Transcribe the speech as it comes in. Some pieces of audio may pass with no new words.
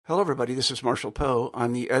Hello, everybody. This is Marshall Poe.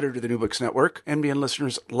 I'm the editor of the New Books Network. NBN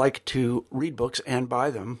listeners like to read books and buy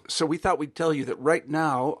them. So we thought we'd tell you that right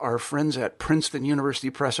now, our friends at Princeton University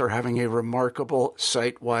Press are having a remarkable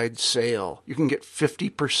site-wide sale. You can get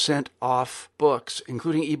 50% off books,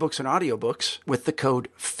 including ebooks and audiobooks, with the code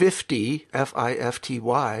 50,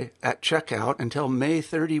 F-I-F-T-Y, at checkout until May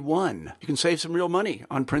 31. You can save some real money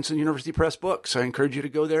on Princeton University Press books. I encourage you to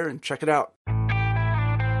go there and check it out.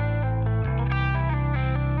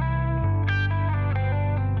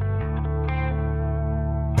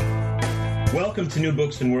 Welcome to New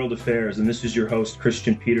Books and World Affairs, and this is your host,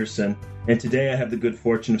 Christian Peterson. And today I have the good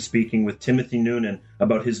fortune of speaking with Timothy Noonan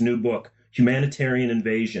about his new book, Humanitarian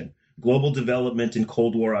Invasion, Global Development in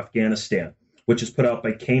Cold War Afghanistan, which is put out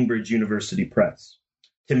by Cambridge University Press.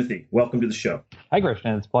 Timothy, welcome to the show. Hi,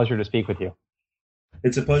 Christian. It's a pleasure to speak with you.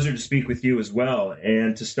 It's a pleasure to speak with you as well.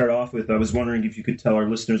 And to start off with, I was wondering if you could tell our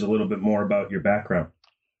listeners a little bit more about your background.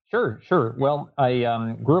 Sure. Well,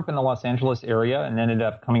 I grew up in the Los Angeles area and ended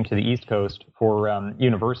up coming to the East Coast for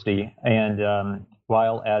university. And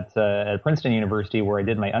while at Princeton University, where I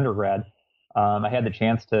did my undergrad, I had the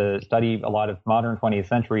chance to study a lot of modern 20th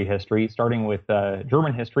century history, starting with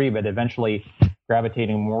German history, but eventually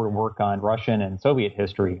gravitating more to work on Russian and Soviet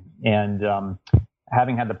history. And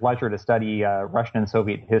having had the pleasure to study Russian and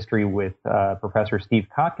Soviet history with Professor Steve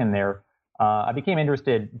Kotkin there, I became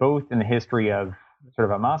interested both in the history of sort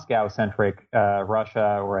of a Moscow-centric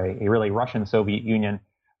Russia or a really Russian Soviet Union.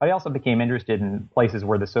 But I also became interested in places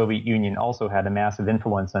where the Soviet Union also had a massive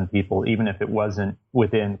influence on people, even if it wasn't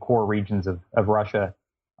within core regions of Russia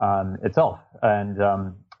itself.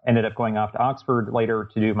 And ended up going off to Oxford later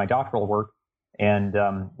to do my doctoral work and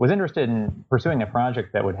was interested in pursuing a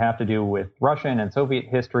project that would have to do with Russian and Soviet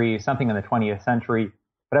history, something in the 20th century.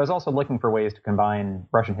 But I was also looking for ways to combine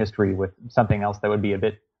Russian history with something else that would be a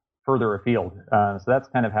bit further afield. So that's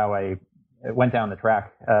kind of how I went down the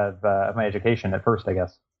track of my education at first, I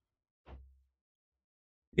guess.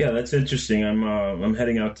 Yeah, that's interesting. I'm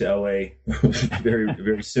heading out to LA very,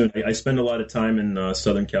 very soon. I spend a lot of time in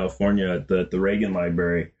Southern California at the Reagan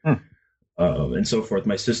Library and so forth.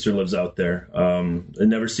 My sister lives out there. It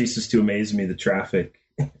never ceases to amaze me, the traffic.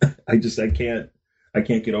 I can't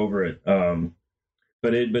get over it.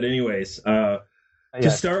 But anyways, to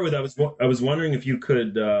start with, I was wondering if you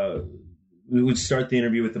could we would start the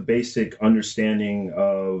interview with a basic understanding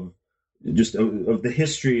of the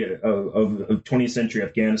history of 20th century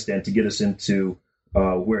Afghanistan to get us into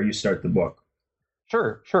where you start the book.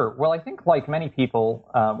 Sure. Well, I think like many people,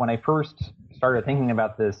 when I first started thinking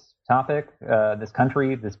about this topic, this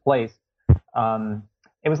country, this place,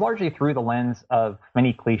 it was largely through the lens of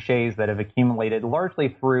many cliches that have accumulated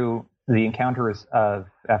largely through the encounters of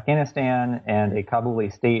Afghanistan and a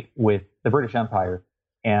Kabuli state with the British Empire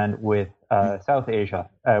and with South Asia,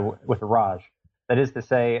 with the Raj. That is to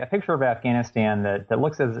say, a picture of Afghanistan that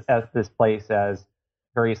looks at this place as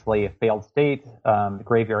variously a failed state, the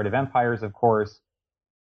graveyard of empires, of course,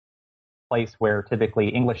 place where typically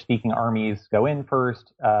English-speaking armies go in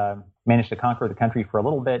first, manage to conquer the country for a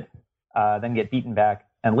little bit, then get beaten back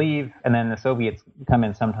and leave, and then the Soviets come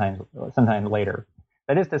in sometime later.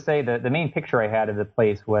 That is to say, the main picture I had of the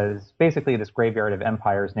place was basically this graveyard of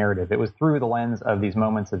empires narrative. It was through the lens of these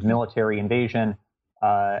moments of military invasion,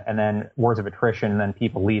 and then wars of attrition, and then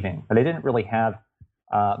people leaving. But I didn't really have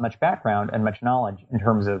much background and much knowledge in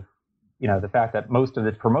terms of, the fact that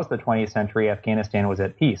for most of the 20th century, Afghanistan was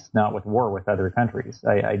at peace, not with war with other countries.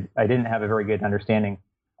 I didn't have a very good understanding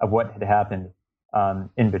of what had happened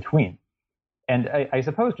in between. And I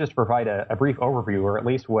suppose just to provide a brief overview, or at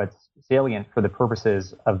least what's salient for the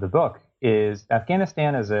purposes of the book, is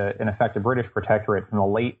Afghanistan is in effect a British protectorate from the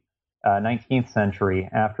late 19th century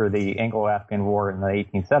after the Anglo-Afghan War in the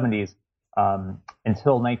 1870s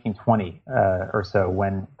until 1920 or so,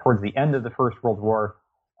 when towards the end of the First World War,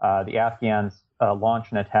 the Afghans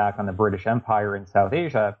launched an attack on the British Empire in South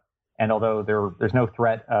Asia. And although there's no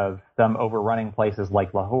threat of them overrunning places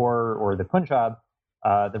like Lahore or the Punjab,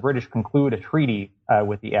 the British conclude a treaty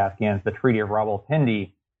with the Afghans, the Treaty of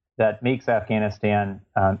Rawalpindi, that makes Afghanistan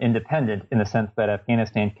independent in the sense that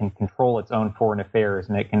Afghanistan can control its own foreign affairs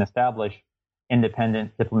and it can establish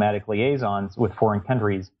independent diplomatic liaisons with foreign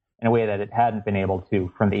countries in a way that it hadn't been able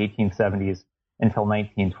to from the 1870s until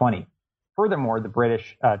 1920. Furthermore, the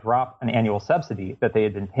British dropped an annual subsidy that they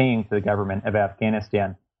had been paying to the government of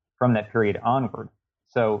Afghanistan from that period onward.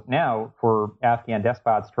 So now, for Afghan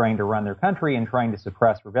despots trying to run their country and trying to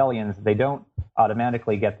suppress rebellions, they don't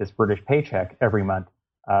automatically get this British paycheck every month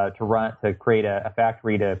to create a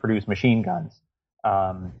factory to produce machine guns.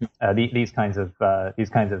 These kinds of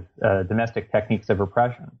domestic techniques of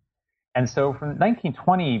repression. And so from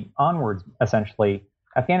 1920 onwards, essentially,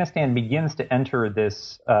 Afghanistan begins to enter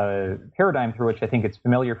this paradigm through which I think it's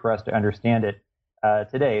familiar for us to understand it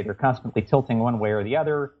today. They're constantly tilting one way or the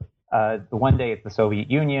other. The one day it's the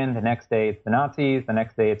Soviet Union, the next day it's the Nazis, the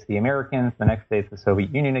next day it's the Americans, the next day it's the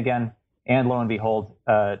Soviet Union again. And lo and behold,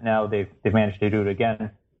 now they've managed to do it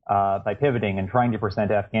again by pivoting and trying to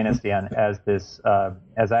present Afghanistan as this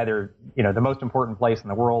as either the most important place in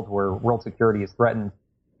the world where world security is threatened,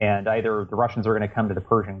 and either the Russians are going to come to the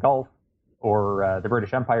Persian Gulf, or the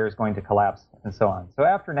British Empire is going to collapse, and so on. So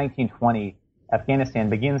after 1920, Afghanistan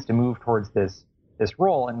begins to move towards this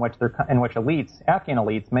role in which elites, Afghan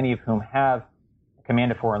elites, many of whom have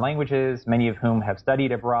command of foreign languages, many of whom have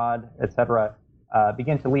studied abroad, etc.,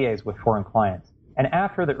 begin to liaise with foreign clients. And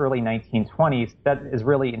after the early 1920s, that is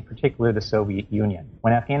really in particular the Soviet Union.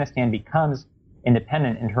 When Afghanistan becomes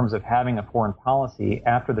independent in terms of having a foreign policy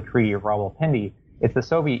after the Treaty of Rawalpindi, it's the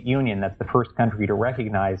Soviet Union that's the first country to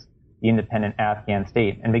recognize the independent Afghan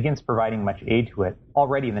state and begins providing much aid to it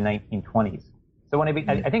already in the 1920s. So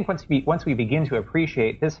I think once we begin to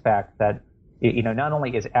appreciate this fact that not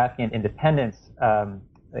only is Afghan independence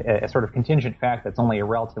a sort of contingent fact that's only a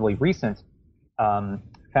relatively recent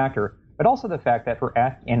factor, but also the fact that for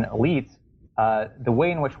Afghan elites, the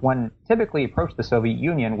way in which one typically approached the Soviet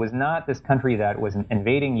Union was not this country that was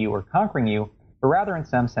invading you or conquering you, but rather in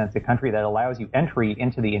some sense a country that allows you entry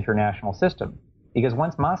into the international system. Because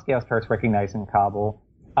once Moscow starts recognizing Kabul,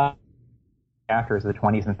 actors of the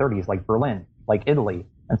 20s and 30s, like Berlin, like Italy,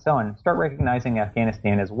 and so on, start recognizing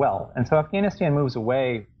Afghanistan as well. And so Afghanistan moves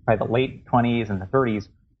away by the late 20s and the 30s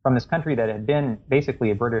from this country that had been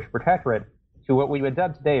basically a British protectorate to what we would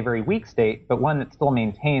dub today a very weak state, but one that still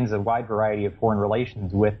maintains a wide variety of foreign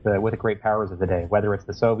relations with the great powers of the day, whether it's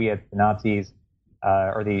the Soviets, the Nazis,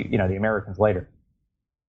 or the Americans later.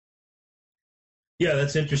 Yeah,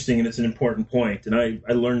 that's interesting, and it's an important point. And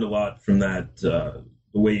I learned a lot from that.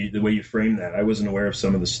 The way you frame that, I wasn't aware of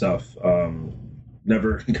some of the stuff.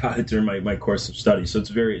 Never got it during my course of study, so it's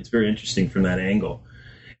very interesting from that angle.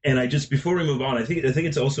 And before we move on, I think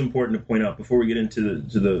it's also important to point out before we get into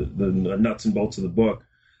the nuts and bolts of the book,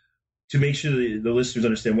 to make sure the listeners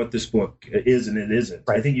understand what this book is and it isn't.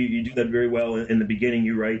 Right. I think you do that very well in the beginning.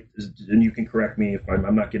 You write, and you can correct me if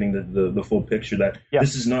I'm not getting the full picture, that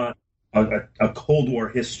This is not a Cold War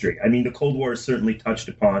history. I mean, the Cold War is certainly touched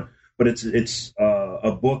upon, but it's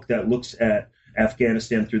a book that looks at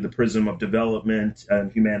Afghanistan through the prism of development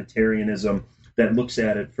and humanitarianism, that looks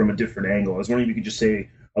at it from a different angle. I was wondering if you could just say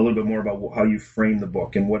a little bit more about how you frame the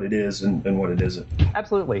book and what it is and what it isn't.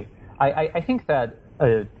 Absolutely. I think that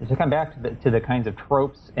to come back to the kinds of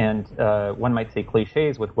tropes and one might say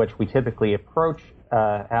cliches with which we typically approach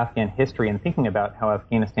Afghan history and thinking about how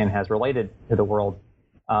Afghanistan has related to the world,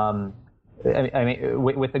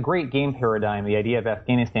 with the great game paradigm, the idea of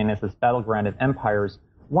Afghanistan as this battleground of empires,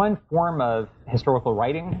 one form of historical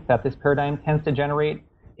writing that this paradigm tends to generate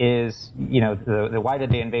is, the why did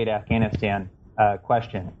they invade Afghanistan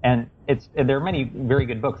question. And there are many very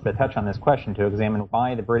good books that touch on this question to examine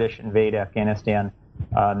why the British invade Afghanistan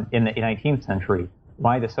in the 19th century,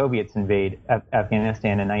 why the Soviets invade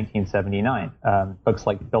Afghanistan in 1979. Books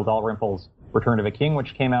like Bill Dalrymple's Return of a King,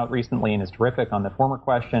 which came out recently and is terrific on the former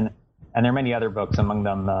question. And there are many other books, among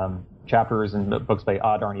them chapters and books by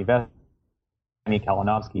Odd Arnie Vest,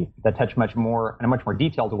 Kalinowski, that touch in a much more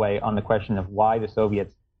detailed way on the question of why the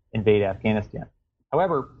Soviets invade Afghanistan.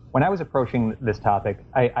 However, when I was approaching this topic,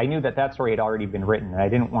 I knew that story had already been written, and I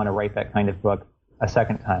didn't want to write that kind of book a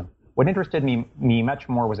second time. What interested me much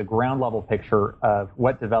more was a ground-level picture of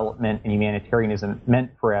what development and humanitarianism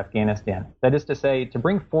meant for Afghanistan. That is to say, to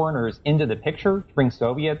bring foreigners into the picture, to bring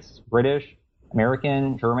Soviets, British,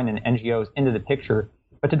 American, German, and NGOs into the picture,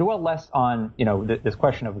 but to dwell less on, this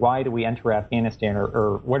question of why do we enter Afghanistan,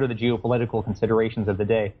 or what are the geopolitical considerations of the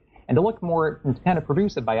day, and to look more and to kind of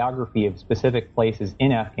produce a biography of specific places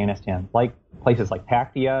in Afghanistan, like places like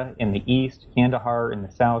Paktia in the east, Kandahar in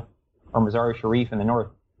the south, or Mazar-i-Sharif in the north,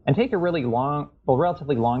 and take a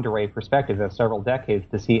relatively long-array perspective of several decades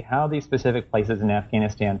to see how these specific places in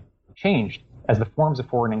Afghanistan changed as the forms of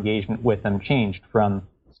foreign engagement with them changed from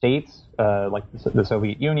states like the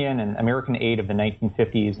Soviet Union and American aid of the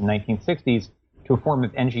 1950s and 1960s to a form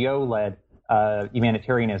of NGO-led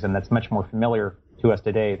humanitarianism that's much more familiar to us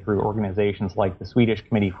today through organizations like the Swedish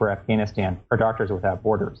Committee for Afghanistan or Doctors Without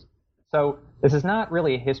Borders. So this is not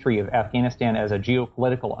really a history of Afghanistan as a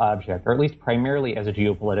geopolitical object, or at least primarily as a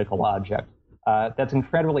geopolitical object. That's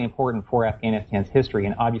incredibly important for Afghanistan's history,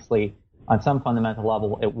 and obviously, on some fundamental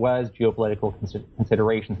level, it was geopolitical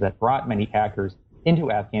considerations that brought many actors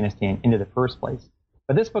into Afghanistan into the first place.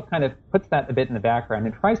 But this book kind of puts that a bit in the background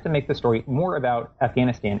and tries to make the story more about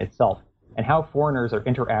Afghanistan itself and how foreigners are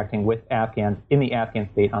interacting with Afghans in the Afghan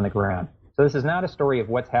state on the ground. So this is not a story of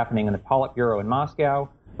what's happening in the Politburo in Moscow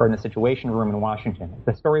or in the Situation Room in Washington.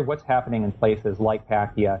 It's a story of what's happening in places like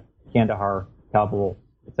Paktia, Kandahar, Kabul,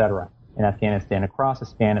 etc. in Afghanistan across a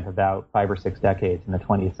span of about 5 or 6 decades in the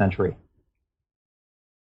 20th century.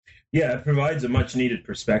 Yeah, it provides a much needed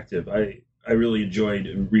perspective. I really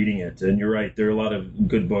enjoyed reading it. And you're right, there are a lot of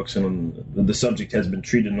good books, and the subject has been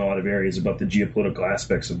treated in a lot of areas about the geopolitical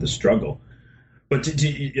aspects of the struggle. But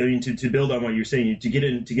to build on what you're saying, to get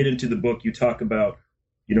into the book, you talk about,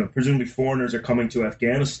 presumably foreigners are coming to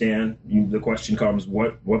Afghanistan. The question comes,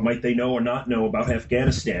 what might they know or not know about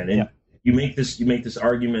Afghanistan? And you make this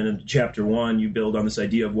argument in chapter 1. You build on this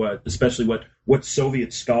idea of what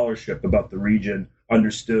Soviet scholarship about the region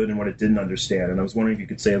understood and what it didn't understand. And I was wondering if you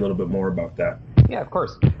could say a little bit more about that. Yeah, of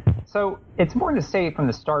course. So it's important to say from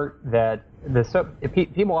the start that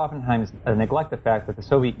people oftentimes neglect the fact that the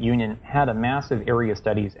Soviet Union had a massive area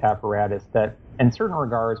studies apparatus that, in certain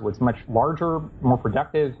regards, was much larger, more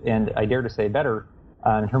productive, and I dare to say better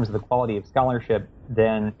in terms of the quality of scholarship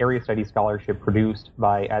than area studies scholarship produced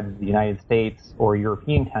by either the United States or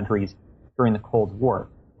European countries during the Cold War.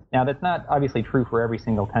 Now, that's not obviously true for every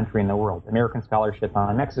single country in the world. American scholarship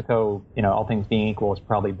on Mexico, all things being equal, is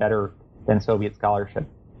probably better than Soviet scholarship.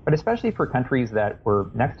 But especially for countries that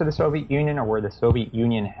were next to the Soviet Union or where the Soviet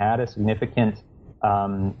Union had a significant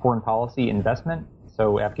foreign policy investment,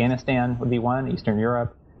 so Afghanistan would be one, Eastern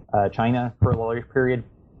Europe, China for a large period,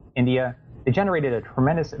 India, they generated a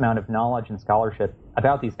tremendous amount of knowledge and scholarship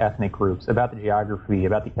about these ethnic groups, about the geography,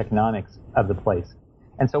 about the economics of the place.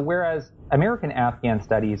 And so whereas American Afghan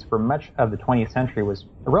studies for much of the 20th century was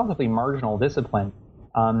a relatively marginal discipline,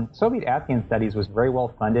 Soviet Afghan studies was very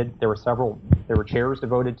well funded. There were chairs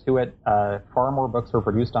devoted to it. Far more books were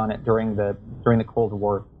produced on it during the Cold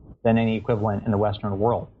War than any equivalent in the Western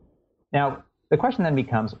world. Now, the question then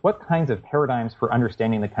becomes, what kinds of paradigms for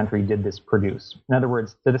understanding the country did this produce? In other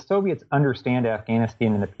words, did the Soviets understand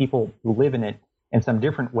Afghanistan and the people who live in it in some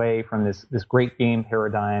different way from this great game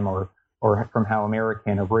paradigm or from how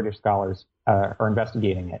American or British scholars are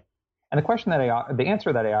investigating it? And the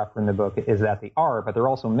answer that I offer in the book is that they are, but they're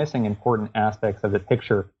also missing important aspects of the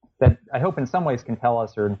picture that I hope in some ways can tell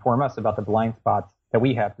us or inform us about the blind spots that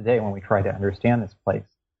we have today when we try to understand this place.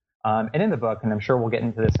 And in the book, and I'm sure we'll get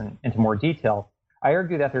into this into more detail, I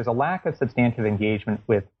argue that there's a lack of substantive engagement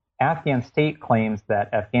with Afghan state claims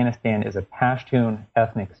that Afghanistan is a Pashtun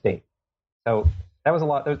ethnic state. So that was a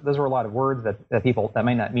lot. Those were a lot of words that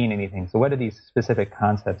might not mean anything. So what do these specific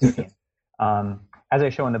concepts mean? As I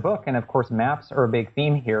show in the book, and of course maps are a big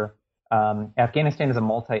theme here, Afghanistan is a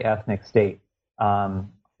multi-ethnic state.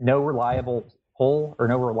 No reliable poll or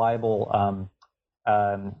no reliable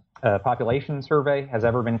population survey has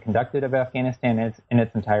ever been conducted of Afghanistan in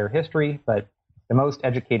its entire history, but the most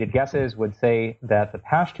educated guesses would say that the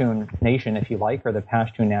Pashtun nation, if you like, or the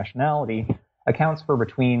Pashtun nationality, accounts for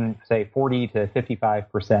between, say, 40 to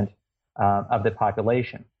 55% of the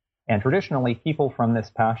population. And traditionally, people from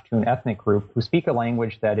this Pashtun ethnic group who speak a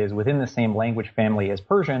language that is within the same language family as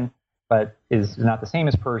Persian, but is not the same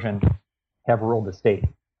as Persian, have ruled the state.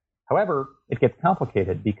 However, it gets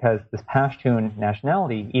complicated because this Pashtun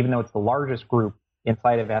nationality, even though it's the largest group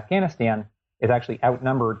inside of Afghanistan, is actually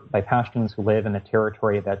outnumbered by Pashtuns who live in the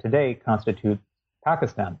territory that today constitutes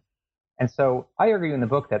Pakistan. And so I argue in the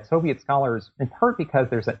book that Soviet scholars, in part because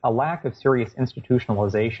there's a lack of serious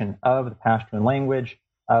institutionalization of the Pashtun language,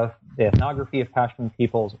 of the ethnography of Pashtun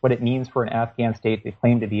peoples, what it means for an Afghan state to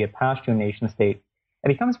claim to be a Pashtun nation state, it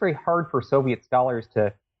becomes very hard for Soviet scholars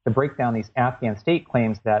to break down these Afghan state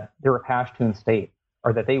claims that they're a Pashtun state,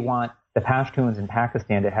 or that they want the Pashtuns in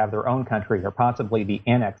Pakistan to have their own country or possibly be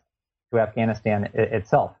annexed to Afghanistan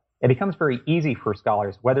itself. It becomes very easy for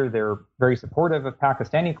scholars, whether they're very supportive of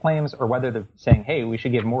Pakistani claims or whether they're saying, hey, we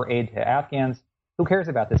should give more aid to Afghans. Who cares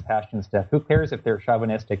about this Pashtun stuff? Who cares if they're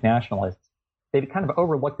chauvinistic nationalists? They kind of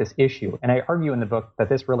overlook this issue. And I argue in the book that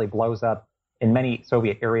this really blows up in many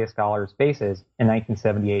Soviet area scholars' faces in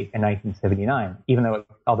 1978 and 1979,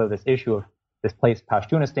 although this issue of this place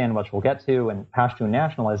Pashtunistan, which we'll get to, and Pashtun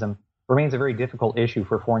nationalism remains a very difficult issue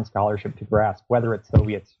for foreign scholarship to grasp, whether it's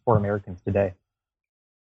Soviets or Americans today.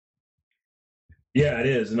 Yeah, it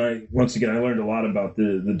is. And I learned a lot about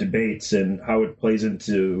the debates and how it plays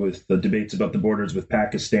into with the debates about the borders with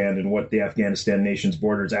Pakistan and what the Afghanistan nation's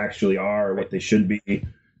borders actually are, what they should be.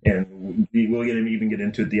 And we'll even get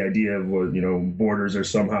into the idea of, borders are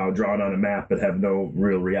somehow drawn on a map but have no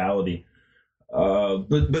real reality.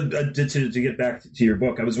 To get back to your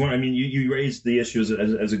book, I was wondering. I mean, you raised the issue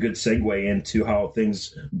as a good segue into how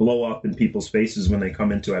things blow up in people's faces when they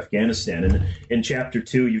come into Afghanistan. And in chapter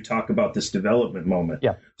 2, you talk about this development moment.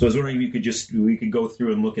 Yeah. So I was wondering if we could go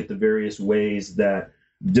through and look at the various ways that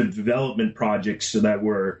development projects that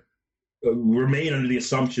were made under the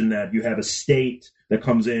assumption that you have a state that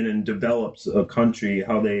comes in and develops a country,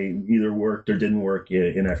 how they either worked or didn't work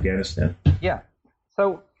in Afghanistan. Yeah.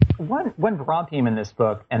 So one broad theme in this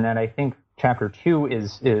book, and that I think chapter 2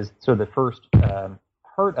 is sort of the first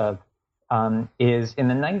part of, is in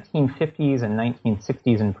the 1950s and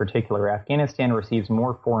 1960s in particular, Afghanistan receives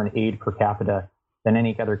more foreign aid per capita than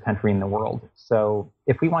any other country in the world. So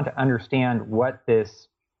if we want to understand what this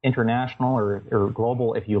international or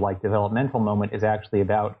global, if you like, developmental moment is actually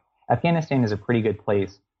about, Afghanistan is a pretty good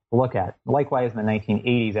place to look at. Likewise, in the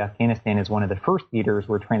 1980s, Afghanistan is one of the first theaters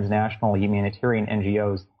where transnational humanitarian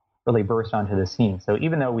NGOs really burst onto the scene. So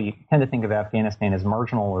even though we tend to think of Afghanistan as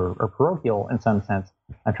marginal or parochial in some sense,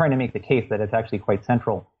 I'm trying to make the case that it's actually quite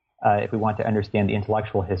central if we want to understand the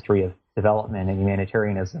intellectual history of development and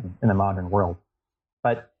humanitarianism in the modern world.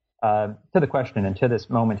 But to the question and to this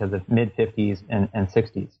moment of the mid-50s and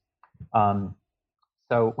 60s.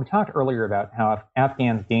 So we talked earlier about how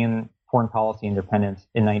Afghans gained foreign policy independence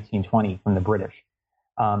in 1920 from the British.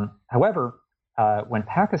 However, when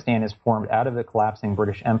Pakistan is formed out of the collapsing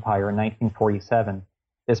British Empire in 1947,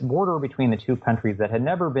 this border between the two countries that had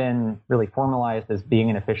never been really formalized as being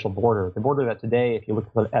an official border, the border that today, if you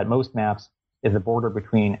look at most maps, is the border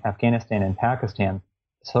between Afghanistan and Pakistan,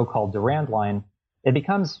 the so-called Durand Line, it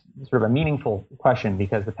becomes sort of a meaningful question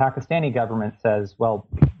because the Pakistani government says, well,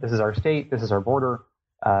 this is our state, this is our border,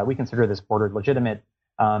 we consider this border legitimate.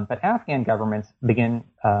 But Afghan governments begin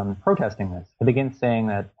protesting this. They begin saying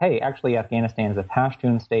that, hey, actually Afghanistan is a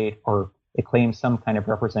Pashtun state, or it claims some kind of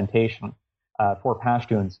representation for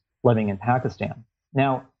Pashtuns living in Pakistan.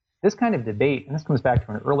 Now, this kind of debate, and this comes back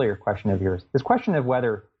to an earlier question of yours, this question of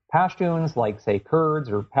whether Pashtuns, like, say, Kurds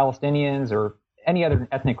or Palestinians or any other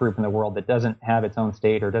ethnic group in the world that doesn't have its own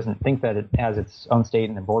state or doesn't think that it has its own state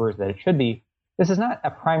and the borders that it should be, this is not a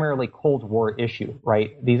primarily Cold War issue,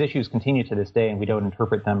 right? These issues continue to this day, and we don't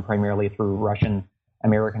interpret them primarily through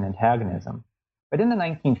Russian-American antagonism. But in the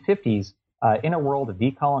 1950s, in a world of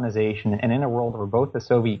decolonization and in a world where both the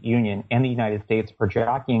Soviet Union and the United States are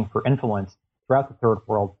jockeying for influence throughout the Third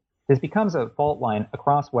World, this becomes a fault line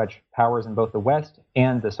across which powers in both the West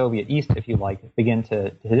and the Soviet East, if you like, begin to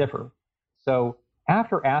differ. So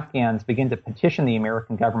after Afghans begin to petition the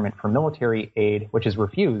American government for military aid, which is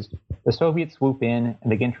refused, the Soviets swoop in and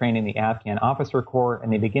begin training the Afghan officer corps,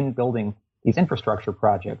 and they begin building these infrastructure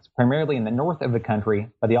projects, primarily in the north of the country,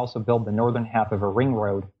 but they also build the northern half of a ring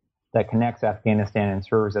road that connects Afghanistan and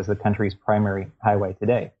serves as the country's primary highway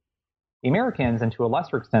today. The Americans, and to a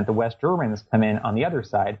lesser extent the West Germans, come in on the other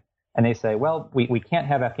side, and they say, well, we can't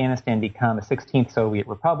have Afghanistan become a 16th Soviet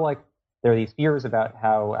republic. There are these fears about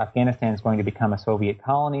how Afghanistan is going to become a Soviet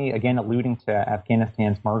colony, again alluding to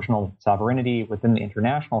Afghanistan's marginal sovereignty within the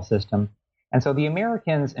international system. And so the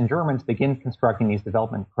Americans and Germans begin constructing these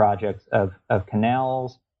development projects of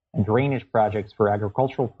canals and drainage projects for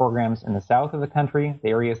agricultural programs in the south of the country, the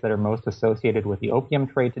areas that are most associated with the opium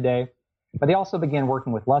trade today. But they also begin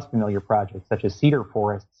working with less familiar projects, such as cedar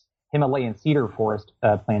forests, Himalayan cedar forest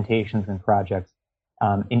plantations and projects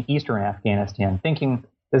in eastern Afghanistan, thinking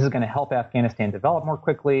this is going to help Afghanistan develop more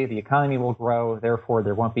quickly, the economy will grow, therefore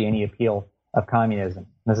there won't be any appeal of communism.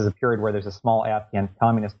 This is a period where there's a small Afghan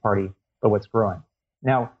Communist Party, but what's growing.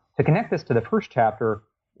 Now, to connect this to the first chapter,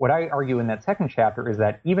 what I argue in that second chapter is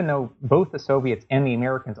that even though both the Soviets and the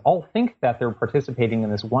Americans all think that they're participating in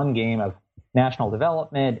this one game of national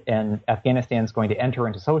development and Afghanistan's going to enter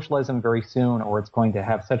into socialism very soon, or it's going to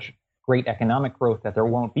have such great economic growth that there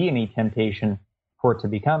won't be any temptation for it to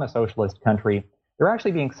become a socialist country, they're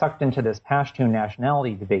actually being sucked into this Pashtun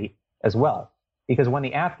nationality debate as well. Because when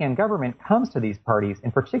the Afghan government comes to these parties,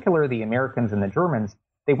 in particular the Americans and the Germans,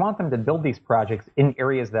 they want them to build these projects in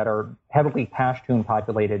areas that are heavily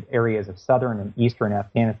Pashtun-populated areas of southern and eastern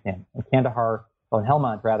Afghanistan, in Kandahar, well, in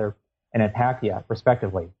Helmand, rather, and in Paktia,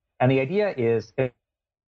 respectively. And the idea is if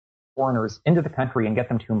foreigners into the country and get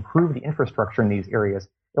them to improve the infrastructure in these areas,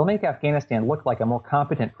 it'll make Afghanistan look like a more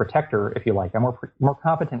competent protector, if you like, a more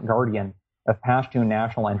competent guardian of Pashtun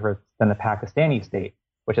national interests than the Pakistani state,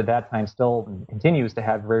 which at that time still continues to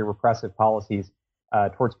have very repressive policies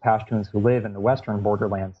towards Pashtuns who live in the western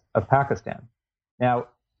borderlands of Pakistan. Now,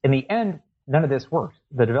 in the end, none of this worked.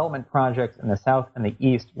 The development projects in the south and the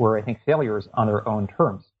east were, I think, failures on their own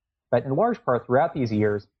terms. But in large part, throughout these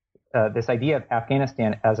years, this idea of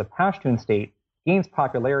Afghanistan as a Pashtun state gains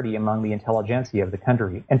popularity among the intelligentsia of the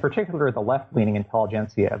country, in particular the left-leaning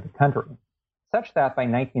intelligentsia of the country, such that by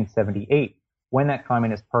 1978, when that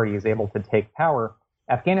Communist Party is able to take power,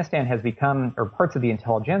 Afghanistan has become, or parts of the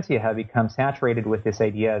intelligentsia have become saturated with this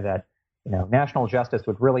idea that, national justice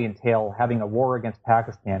would really entail having a war against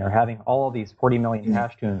Pakistan or having all of these 40 million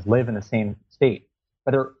Pashtuns live in the same state.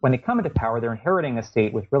 But when they come into power, they're inheriting a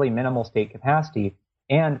state with really minimal state capacity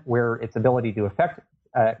and where its ability to affect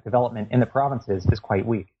development in the provinces is quite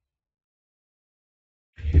weak.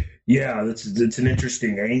 Yeah, that's an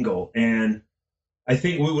interesting angle. And I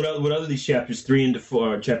think what other these chapters 3 and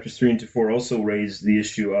 4 also raise the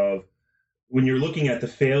issue of when you're looking at the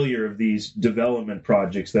failure of these development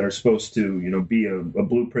projects that are supposed to, be a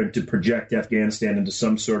blueprint to project Afghanistan into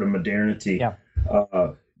some sort of modernity. Yeah.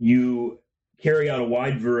 You carry out a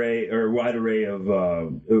wide array of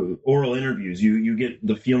oral interviews. You get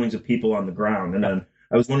the feelings of people on the ground. And then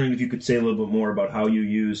I was wondering if you could say a little bit more about how you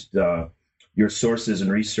used your sources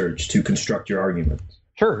and research to construct your arguments.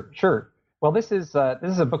 Sure. Well, this is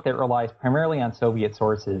a book that relies primarily on Soviet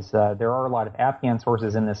sources. There are a lot of Afghan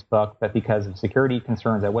sources in this book, but because of security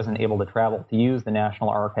concerns, I wasn't able to travel to use the National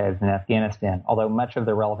Archives in Afghanistan, although much of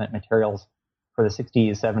the relevant materials for the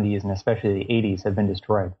 60s, 70s, and especially the 80s have been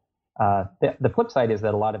destroyed. The flip side is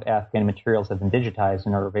that a lot of Afghan materials have been digitized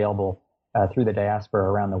and are available through the diaspora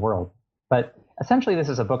around the world. But essentially, this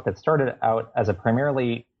is a book that started out as a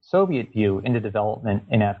primarily Soviet view into development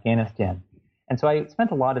in Afghanistan. And so I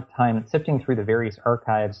spent a lot of time sifting through the various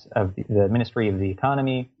archives of the Ministry of the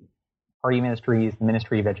Economy, party ministries, the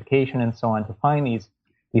Ministry of Education, and so on to find these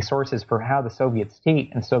sources for how the Soviet state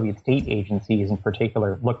and Soviet state agencies in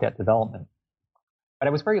particular looked at development. But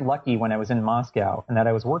I was very lucky when I was in Moscow and that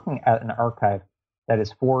I was working at an archive that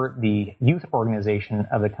is for the youth organization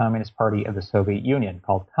of the Communist Party of the Soviet Union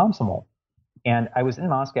called Komsomol. And I was in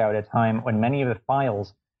Moscow at a time when many of the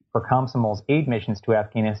files for Komsomol's aid missions to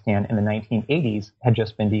Afghanistan in the 1980s had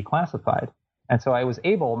just been declassified. And so I was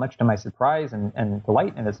able, much to my surprise and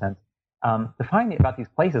delight in a sense, to find about these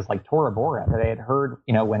places like Tora Bora that I had heard,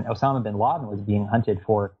 when Osama bin Laden was being hunted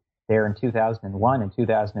for there in 2001 and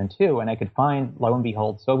 2002. And I could find, lo and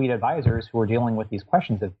behold, Soviet advisors who were dealing with these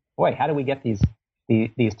questions of, boy, how do we get these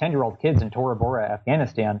 10-year-old kids in Tora Bora,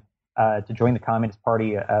 Afghanistan, to join the Communist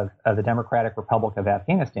Party of the Democratic Republic of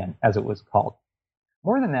Afghanistan, as it was called.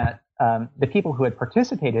 More than that, the people who had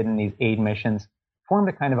participated in these aid missions formed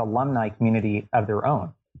a kind of alumni community of their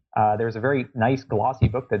own. There's a very nice glossy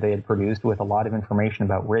book that they had produced with a lot of information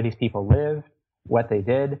about where these people lived, what they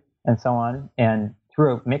did, and so on. And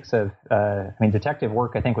through a mix of, detective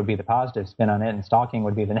work, I think, would be the positive spin on it, and stalking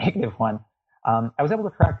would be the negative one. I was able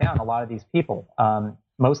to track down a lot of these people,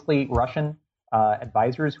 mostly Russian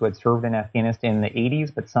advisors who had served in Afghanistan in the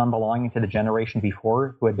 80s, but some belonging to the generation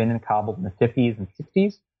before who had been in Kabul in the 50s and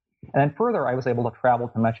 60s. And then further, I was able to travel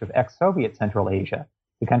to much of ex-Soviet Central Asia,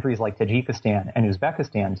 to countries like Tajikistan and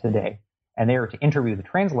Uzbekistan today, and there to interview the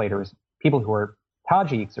translators, people who are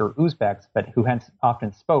Tajiks or Uzbeks, but who hence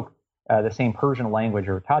often spoke the same Persian language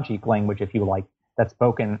or Tajik language, if you like, that's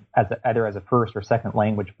spoken either as a first or second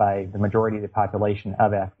language by the majority of the population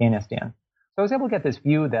of Afghanistan. So I was able to get this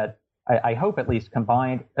view that I hope at least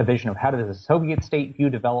combined a vision of how does the Soviet state view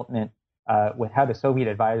development with how the Soviet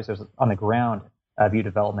advisors on the ground view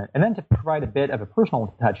development, and then to provide a bit of a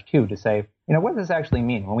personal touch too, to say, what does this actually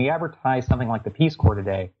mean? When we advertise something like the Peace Corps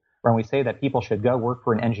today, or when we say that people should go work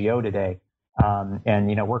for an NGO today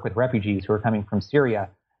and work with refugees who are coming from Syria,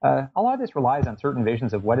 a lot of this relies on certain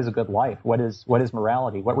visions of what is a good life, what is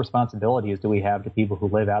morality, what responsibilities do we have to people who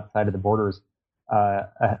live outside of the borders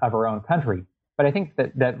of our own country. But I think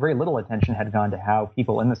that very little attention had gone to how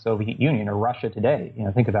people in the Soviet Union or Russia today,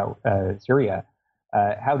 think about Syria,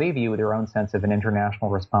 how they view their own sense of an international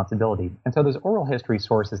responsibility. And so those oral history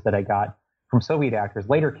sources that I got from Soviet actors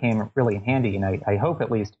later came really in handy, and I hope at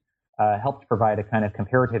least helped provide a kind of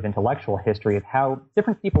comparative intellectual history of how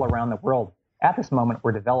different people around the world at this moment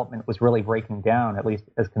where development was really breaking down, at least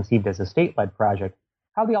as conceived as a state-led project,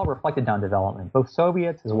 how they all reflected on development, both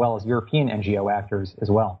Soviets as well as European NGO actors as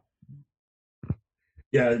well.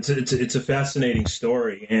 Yeah, it's a fascinating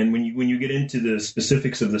story, and when you get into the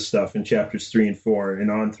specifics of this stuff in chapters 3 and 4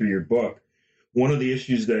 and on through your book, one of the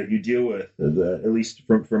issues that you deal with, at least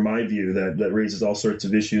from my view, that raises all sorts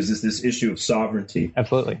of issues, is this issue of sovereignty.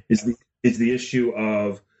 Absolutely, is the issue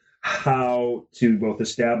of how to both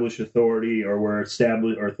establish authority, or where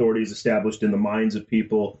authority is established in the minds of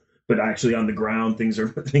people, but actually on the ground things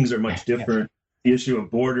are much different. The issue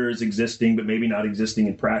of borders existing, but maybe not existing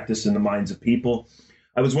in practice in the minds of people.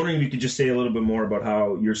 I was wondering if you could just say a little bit more about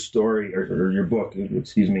how your story or your book,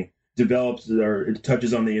 develops or it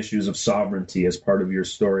touches on the issues of sovereignty as part of your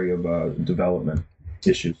story of development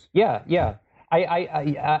issues. Yeah.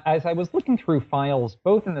 As I was looking through files,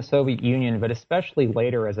 both in the Soviet Union, but especially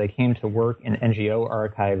later as I came to work in NGO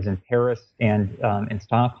archives in Paris and in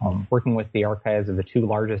Stockholm, working with the archives of the two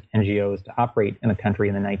largest NGOs to operate in the country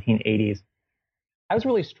in the 1980s, I was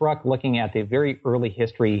really struck looking at the very early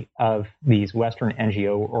history of these Western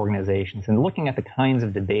NGO organizations and looking at the kinds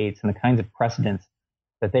of debates and the kinds of precedents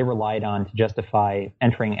that they relied on to justify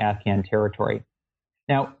entering Afghan territory.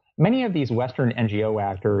 Now, many of these Western NGO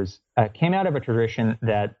actors came out of a tradition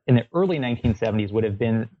that in the early 1970s would have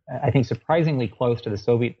been, I think, surprisingly close to the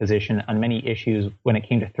Soviet position on many issues when it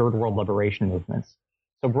came to third world liberation movements.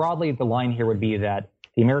 So broadly, the line here would be that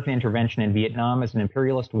the American intervention in Vietnam is an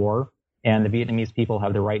imperialist war, and the Vietnamese people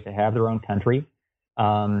have the right to have their own country.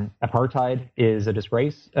 Apartheid is a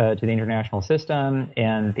disgrace to the international system,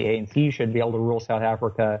 and the ANC should be able to rule South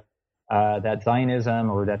Africa. That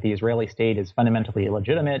Zionism or that the Israeli state is fundamentally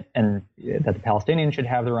illegitimate, and that the Palestinians should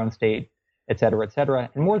have their own state, et cetera, et cetera.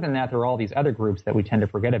 And more than that, there are all these other groups that we tend to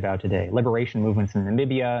forget about today. Liberation movements in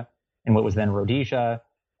Namibia and what was then Rhodesia,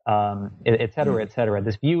 et cetera, et cetera.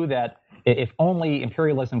 This view that if only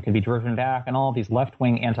imperialism could be driven back and all these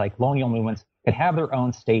left-wing anti-colonial movements could have their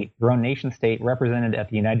own state, their own nation state represented at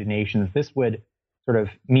the United Nations, this would sort of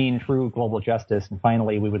mean true global justice. And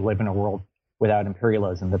finally, we would live in a world without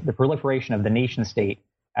imperialism. The proliferation of the nation state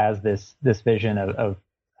as this vision of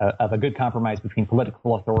a good compromise between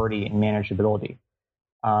political authority and manageability.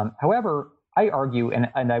 However, I argue,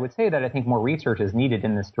 and I would say that I think more research is needed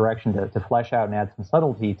in this direction to flesh out and add some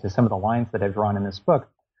subtlety to some of the lines that I've drawn in this book.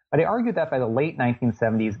 But I argue that by the late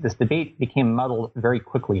 1970s, this debate became muddled very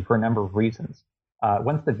quickly for a number of reasons.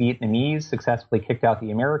 Once the Vietnamese successfully kicked out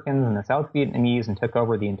the Americans and the South Vietnamese and took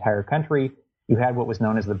over the entire country, you had what was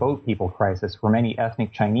known as the boat people crisis, where many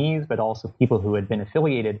ethnic Chinese, but also people who had been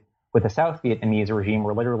affiliated with the South Vietnamese regime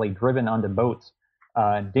were literally driven onto boats,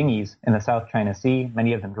 dinghies in the South China Sea.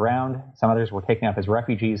 Many of them drowned. Some others were taken up as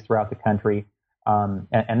refugees throughout the country.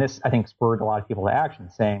 And this, I think, spurred a lot of people to action,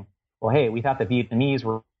 saying, well, hey, we thought the Vietnamese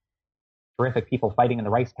were terrific people fighting in the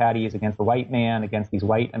rice paddies against the white man, against these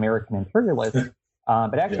white American imperialists.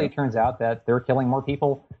 But actually, It turns out that they're killing more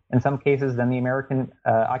people in some cases than the American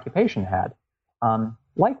occupation had.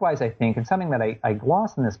 Likewise, I think, and something that I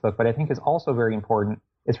gloss in this book, but I think is also very important,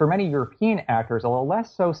 is for many European actors, although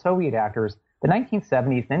less so Soviet actors, the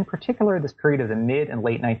 1970s, and in particular this period of the mid and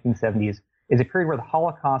late 1970s, is a period where the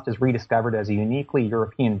Holocaust is rediscovered as a uniquely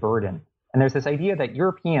European burden. And there's this idea that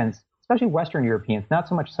Europeans, especially Western Europeans, not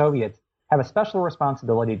so much Soviets, have a special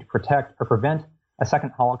responsibility to protect or prevent a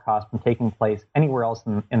second Holocaust from taking place anywhere else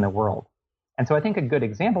in the world. And so I think a good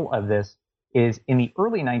example of this is in the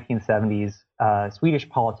early 1970s, Swedish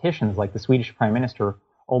politicians like the Swedish Prime Minister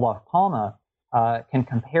Olof Palme can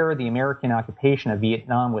compare the American occupation of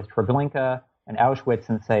Vietnam with Treblinka and Auschwitz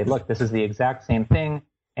and say, look, this is the exact same thing,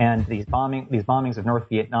 and these bombings of North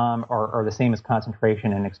Vietnam are the same as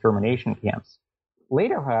concentration and extermination camps.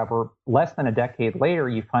 Later, however, less than a decade later,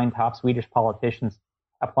 you find top Swedish politicians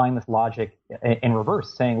applying this logic in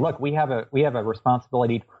reverse, saying, look, we have a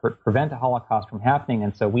responsibility to prevent a Holocaust from happening,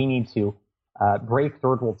 and so we need to break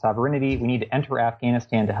third world sovereignty. We need to enter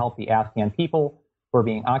Afghanistan to help the Afghan people who are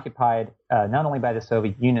being occupied not only by the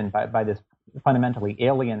Soviet Union, but by this fundamentally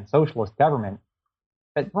alien socialist government.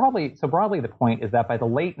 But broadly, the point is that by the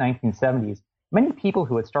late 1970s, many people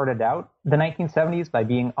who had started out the 1970s by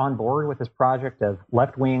being on board with this project of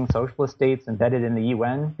left-wing socialist states embedded in the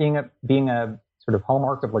UN being a sort of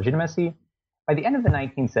hallmark of legitimacy, by the end of the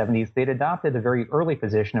 1970s, they'd adopted a very early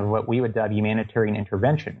position of what we would dub humanitarian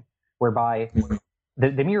intervention, whereby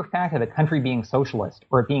the mere fact of a country being socialist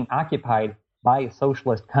or it being occupied by a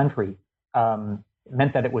socialist country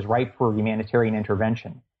meant that it was ripe for humanitarian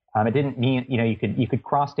intervention. It didn't mean you could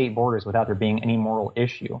cross state borders without there being any moral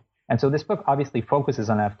issue. And so this book obviously focuses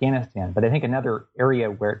on Afghanistan, but I think another area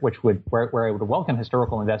where I would welcome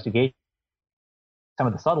historical investigation, some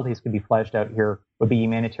of the subtleties could be fleshed out here, would be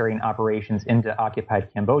humanitarian operations into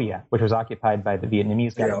occupied Cambodia, which was occupied by the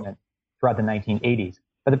Vietnamese government throughout the 1980s.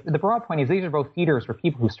 But the broad point is these are both feeders for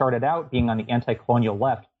people who started out being on the anti-colonial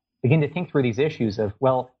left, begin to think through these issues of,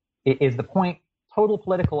 well, is the point total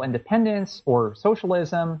political independence or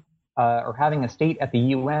socialism or having a state at the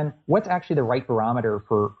UN? What's actually the right barometer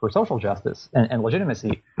for social justice and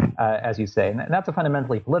legitimacy, as you say? And that's a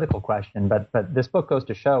fundamentally political question, but this book goes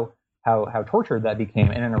to show how tortured that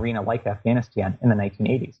became in an arena like Afghanistan in the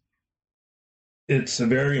 1980s. It's a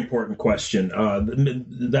very important question.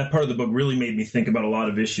 That part of the book really made me think about a lot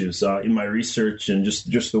of issues in my research and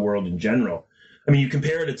just the world in general. I mean, you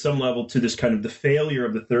compare it at some level to this kind of the failure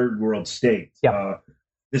of the third world state. Yeah.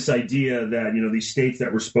 This idea that, these states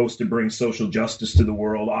that were supposed to bring social justice to the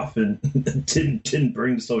world often didn't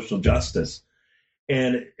bring social justice.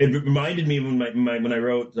 And it reminded me when I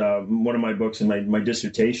wrote one of my books and my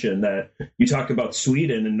dissertation that you talk about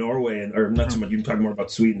Sweden and Norway, or not so much, you can talk more about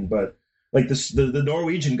Sweden, but like the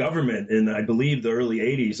Norwegian government in, I believe, the early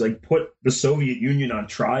 80s, like put the Soviet Union on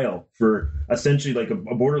trial for essentially like a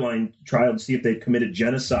borderline trial to see if they committed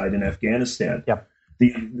genocide in Afghanistan. Yep.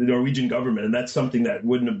 The Norwegian government, and that's something that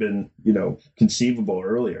wouldn't have been, conceivable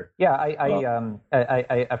earlier. Yeah,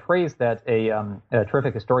 a phrase that a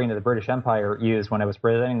terrific historian of the British Empire used when I was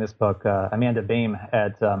presenting this book, Amanda Bain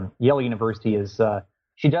at Yale University, is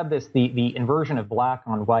she dubbed this the inversion of black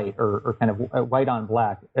on white, or kind of white on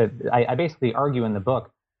black. I basically argue in the book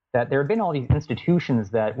that there have been all these institutions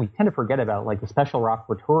that we tend to forget about, like the Special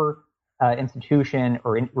Rapporteur institution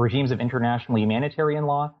or regimes of international humanitarian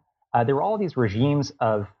law. There were all these regimes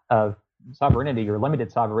of sovereignty or limited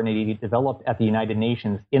sovereignty developed at the United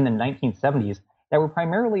Nations in the 1970s that were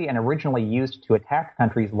primarily and originally used to attack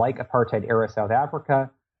countries like apartheid-era South Africa,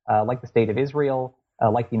 like the State of Israel,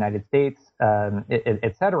 like the United States,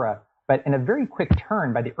 et cetera. But in a very quick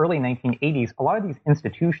turn, by the early 1980s, a lot of these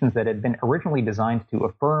institutions that had been originally designed to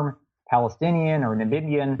affirm Palestinian or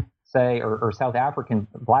Namibian, say, or South African,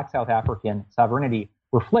 Black South African sovereignty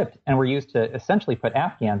were flipped and were used to essentially put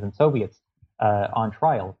Afghans and Soviets on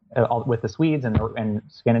trial, with the Swedes and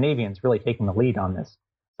Scandinavians really taking the lead on this.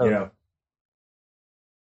 So, yeah,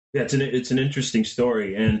 it's an interesting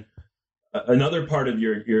story. And another part of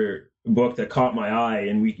your book that caught my eye,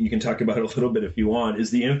 and you can talk about it a little bit if you want,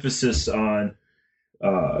 is the emphasis on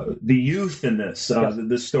the youth in this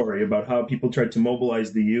this story, about how people tried to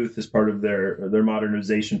mobilize the youth as part of their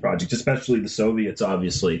modernization project, especially the Soviets,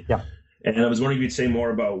 obviously. Yeah. And I was wondering if you'd say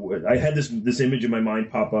more about I had this image in my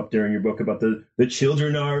mind pop up during your book about the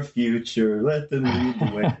children are our future, let them lead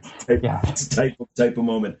the way. It's a type of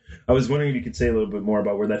moment. I was wondering if you could say a little bit more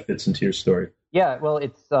about where that fits into your story. Yeah, well,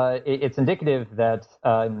 it's indicative that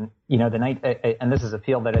the night, and this is a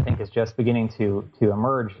field that I think is just beginning to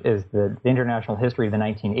emerge, is the international history of the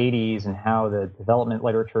 1980s and how the development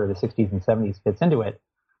literature of the 60s and 70s fits into it.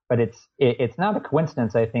 But it's not a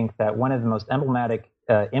coincidence, I think, that one of the most emblematic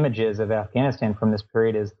images of Afghanistan from this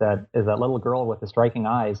period is that little girl with the striking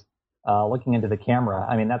eyes looking into the camera.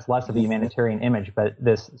 I mean, that's less of a humanitarian image, but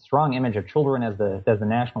this strong image of children as the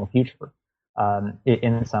national future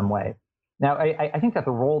in some way. Now, I think that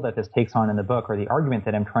the role that this takes on in the book, or the argument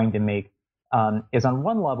that I'm trying to make, is on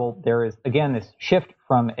one level, there is, again, this shift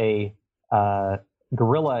from a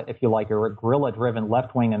guerrilla, if you like, or a guerrilla-driven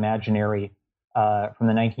left-wing imaginary from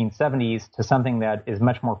the 1970s to something that is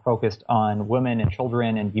much more focused on women and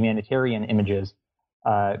children and humanitarian images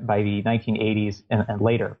by the 1980s and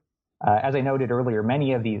later. As I noted earlier,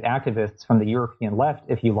 many of these activists from the European left,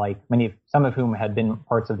 if you like, some of whom had been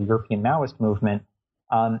parts of the European Maoist movement,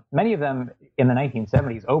 many of them in the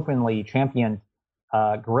 1970s openly championed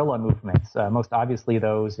guerrilla movements, most obviously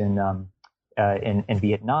those in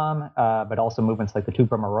Vietnam, but also movements like the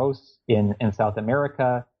Tupamaros in South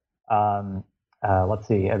America,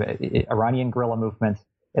 Iranian guerrilla movements,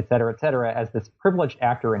 et cetera, as this privileged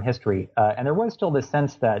actor in history. And there was still this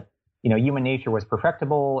sense that, human nature was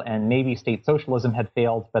perfectible and maybe state socialism had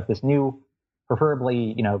failed, but this new,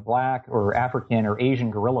 preferably, Black or African or Asian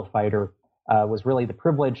guerrilla fighter was really the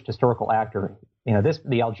privileged historical actor.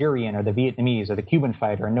 The Algerian or the Vietnamese or the Cuban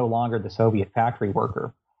fighter, and no longer the Soviet factory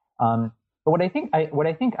worker. But what I think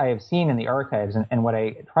I have seen in the archives and what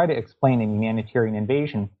I try to explain in Humanitarian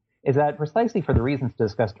Invasion is that precisely for the reasons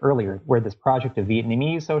discussed earlier, where this project of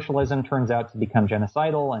Vietnamese socialism turns out to become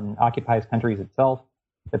genocidal and occupies countries itself,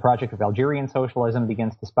 the project of Algerian socialism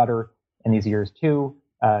begins to sputter in these years too.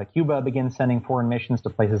 Cuba begins sending foreign missions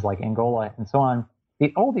to places like Angola and so on.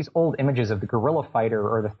 All these old images of the guerrilla fighter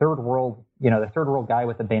or the third world guy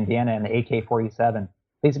with the bandana and the AK-47,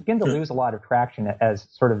 they begin to lose a lot of traction as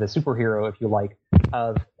sort of the superhero, if you like,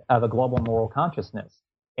 of a global moral consciousness.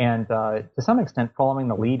 And to some extent, following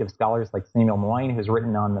the lead of scholars like Samuel Moyn, who's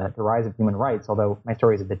written on the rise of human rights, although my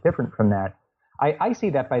story is a bit different from that, I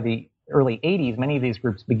see that by the early 80s, many of these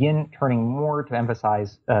groups begin turning more to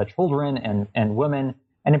emphasize children and women,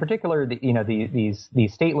 and in particular, these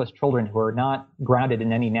stateless children who are not grounded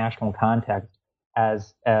in any national context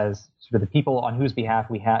as sort of the people on whose behalf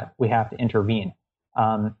we have to intervene.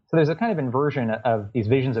 So there's a kind of inversion of these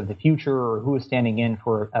visions of the future, or who is standing in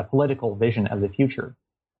for a political vision of the future.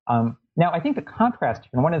 Now, I think the contrast,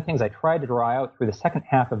 and one of the things I tried to draw out through the second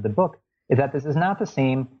half of the book, is that this is not the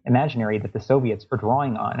same imaginary that the Soviets are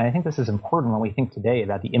drawing on. And I think this is important when we think today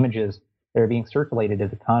about the images that are being circulated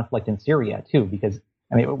as a conflict in Syria too. Because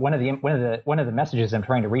I mean, one of the messages I'm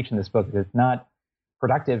trying to reach in this book is it's not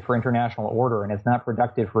productive for international order, and it's not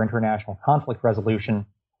productive for international conflict resolution,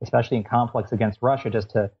 especially in conflicts against Russia, just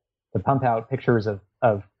to pump out pictures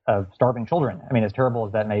of starving children. I mean, as terrible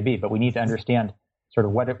as that may be, but we need to understand sort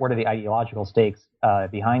of what are the ideological stakes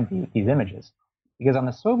behind these images. Because on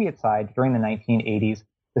the Soviet side, during the 1980s,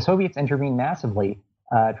 the Soviets intervened massively,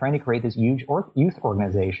 trying to create this huge youth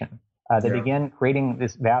organization. They begin creating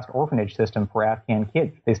this vast orphanage system for Afghan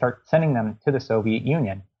kids. They start sending them to the Soviet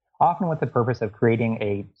Union, often with the purpose of creating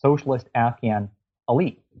a socialist Afghan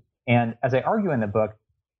elite. And as I argue in the book,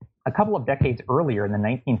 a couple of decades earlier in the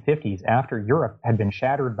 1950s, after Europe had been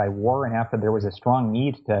shattered by war and after there was a strong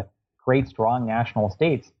need to create strong national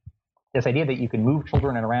states, this idea that you could move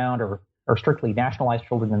children around or strictly nationalize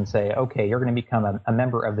children and say, okay, you're going to become a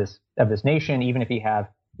member of this nation, even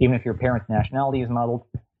if your parents' nationality is muddled,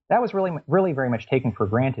 that was really very much taken for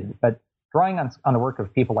granted. But drawing on the work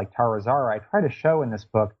of people like Tara Zahra, I try to show in this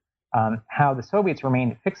book how the Soviets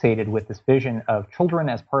remained fixated with this vision of children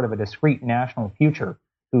as part of a discrete national future,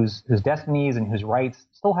 whose destinies and whose rights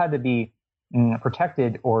still had to be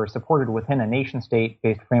protected or supported within a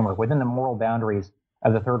nation-state-based framework, within the moral boundaries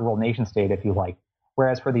of the third world nation-state, if you like.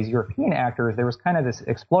 Whereas for these European actors, there was kind of this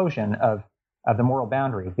explosion of the moral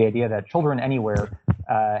boundaries, the idea that children anywhere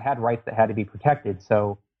had rights that had to be protected.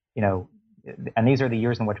 So, and these are the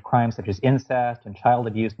years in which crimes such as incest and child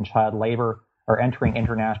abuse and child labor are entering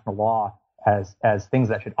international law as things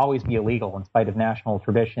that should always be illegal in spite of national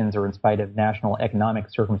traditions or in spite of national economic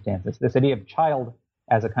circumstances. This idea of child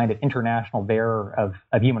as a kind of international bearer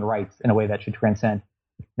of human rights in a way that should transcend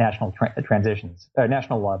national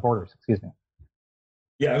national borders. Excuse me.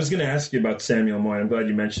 Yeah, I was going to ask you about Samuel Moyn. I'm glad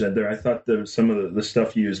you mentioned that there. I thought some of the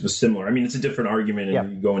stuff you used was similar. I mean, it's a different argument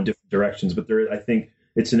and you go in different directions, but I think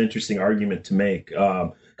it's an interesting argument to make.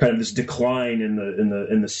 Kind of this decline in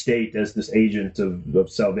the state as this agent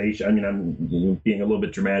of salvation. I mean, I'm being a little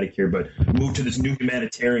bit dramatic here, but move to this new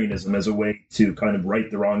humanitarianism as a way to kind of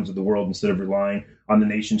right the wrongs of the world instead of relying on the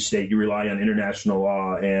nation state. You rely on international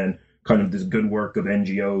law and kind of this good work of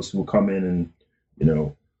NGOs who will come in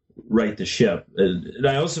and, right the ship. And what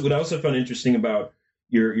I also found interesting about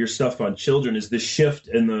your stuff on children is this shift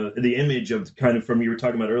in the image of kind of from you were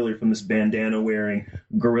talking about earlier, from this bandana wearing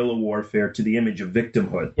guerrilla warfare to the image of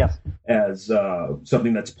victimhood as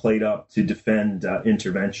something that's played up to defend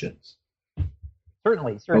interventions.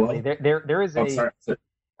 Certainly. Hello? There is a.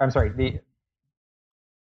 I'm sorry.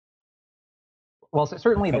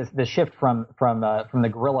 Certainly the shift from the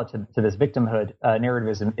guerrilla to this victimhood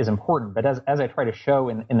narrative is important. But as I try to show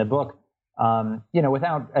in the book,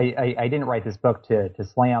 without I didn't write this book to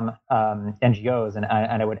slam NGOs, and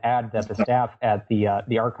I would add that the staff at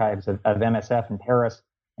the archives of MSF in Paris,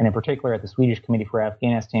 and in particular at the Swedish Committee for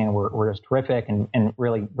Afghanistan, were just terrific and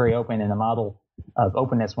really very open and a model of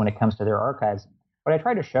openness when it comes to their archives. What I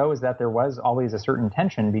try to show is that there was always a certain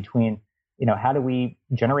tension between how do we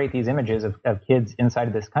generate these images of kids inside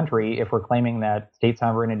of this country if we're claiming that state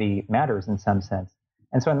sovereignty matters in some sense?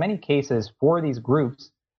 And so in many cases, for these groups,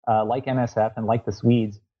 like MSF and like the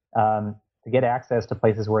Swedes, to get access to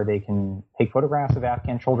places where they can take photographs of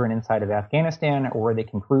Afghan children inside of Afghanistan, or where they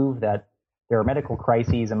can prove that there are medical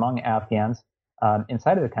crises among Afghans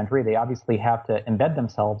inside of the country, they obviously have to embed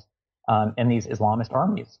themselves in these Islamist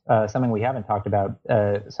armies, something we haven't talked about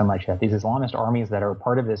so much yet. These Islamist armies that are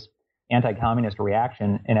part of this anti-communist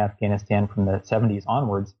reaction in Afghanistan from the 70s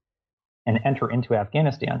onwards and enter into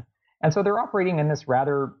Afghanistan. And so they're operating in this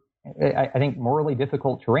rather, I think, morally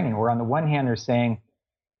difficult terrain where on the one hand they're saying,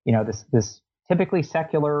 this typically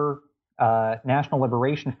secular national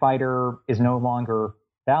liberation fighter is no longer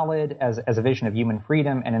valid as a vision of human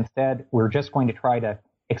freedom, and instead we're just going to try to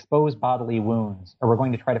expose bodily wounds, or we're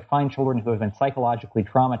going to try to find children who have been psychologically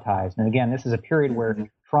traumatized. And again, this is a period where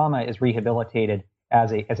trauma is rehabilitated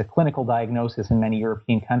as a clinical diagnosis in many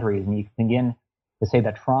European countries, and you can begin to say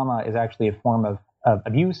that trauma is actually a form of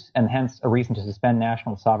abuse and hence a reason to suspend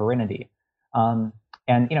national sovereignty. And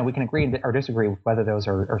we can agree or disagree with whether those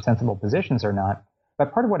are sensible positions or not.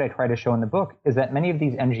 But part of what I try to show in the book is that many of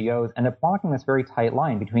these NGOs end up walking this very tight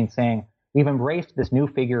line between saying we've embraced this new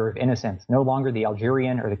figure of innocence, no longer the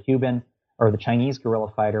Algerian or the Cuban or the Chinese guerrilla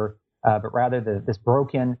fighter, but rather this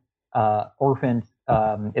broken, orphaned,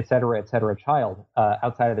 et cetera, child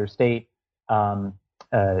outside of their state, and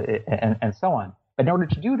so on. But in order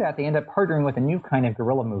to do that, they end up partnering with a new kind of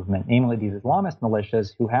guerrilla movement, namely these Islamist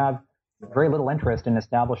militias who have very little interest in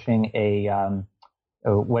establishing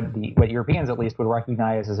what Europeans at least would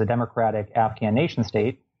recognize as a democratic Afghan nation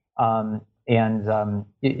state, and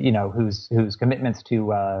whose commitments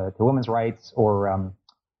to women's rights or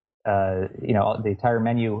the entire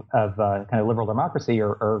menu of kind of liberal democracy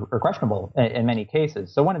are questionable in many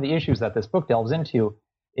cases. So one of the issues that this book delves into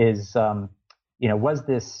is, was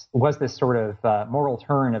this sort of moral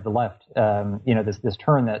turn of the left, this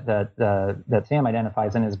turn that Sam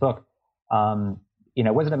identifies in his book,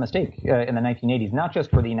 was it a mistake in the 1980s, not just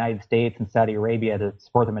for the United States and Saudi Arabia to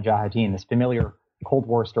support the Mujahideen, this familiar Cold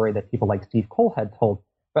War story that people like Steve Cole had told,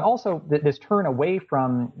 but also this turn away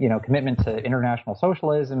from, commitment to international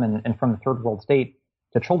socialism and from the third world state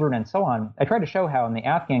to children and so on. I tried to show how in the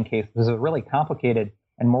Afghan case, this is a really complicated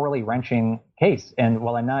and morally wrenching case. And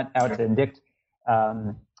while I'm not out to indict,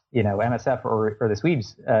 MSF or the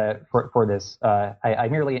Swedes for this, I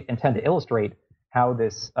merely intend to illustrate how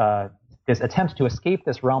this attempt to escape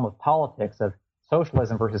this realm of politics of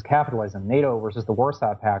socialism versus capitalism, NATO versus the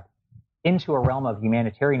Warsaw Pact, into a realm of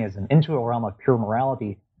humanitarianism, into a realm of pure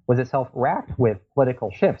morality, was itself racked with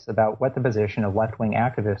political shifts about what the position of left-wing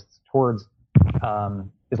activists towards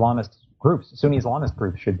Islamist groups, Sunni Islamist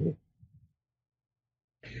groups, should be.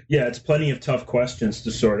 Yeah, it's plenty of tough questions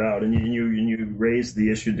to sort out, and you raised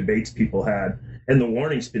the issue debates people had, and the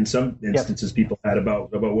warnings in some instances people had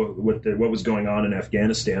about what was going on in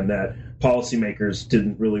Afghanistan that policymakers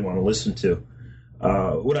didn't really want to listen to.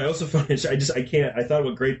 What I also found is I thought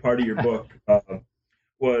a great part of your book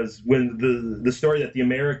was when the story that the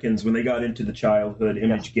Americans, when they got into the childhood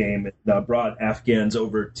image game, brought Afghans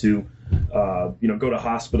over to go to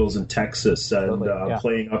hospitals in Texas and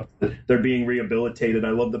playing up. They're being rehabilitated.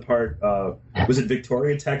 I love the part. Was it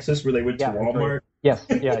Victoria, Texas, where they went to Walmart? Yes.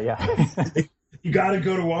 Yeah. You got to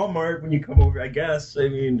go to Walmart when you come over, I guess. I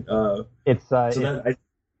mean,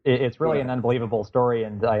 it's really an unbelievable story,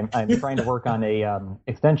 and I'm trying to work on a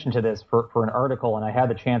extension to this for an article, and I had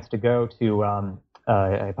the chance to go to.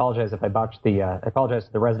 I apologize if I botched the. I apologize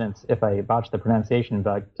to the residents if I botched the pronunciation,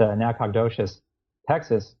 but Nacogdoches,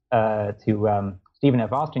 Texas, to Stephen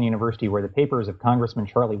F. Austin University, where the papers of Congressman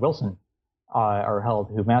Charlie Wilson are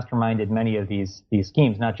held, who masterminded many of these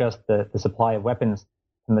schemes, not just the supply of weapons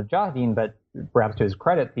from the Mujahideen, but perhaps to his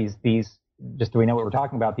credit, these just so we know what we're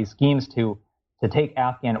talking about, these schemes to take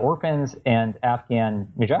Afghan orphans and Afghan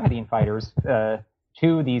Mujahideen fighters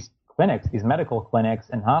to these clinics, these medical clinics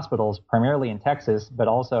and hospitals, primarily in Texas, but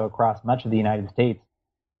also across much of the United States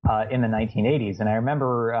in the 1980s. And I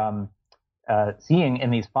remember seeing in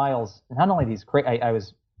these files, not only these, I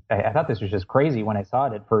thought this was just crazy when I saw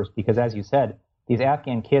it at first, because as you said, these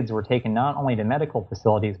Afghan kids were taken not only to medical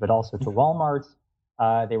facilities, but also to Walmarts.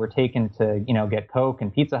 They were taken to, get Coke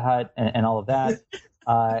and Pizza Hut and all of that.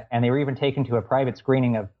 And they were even taken to a private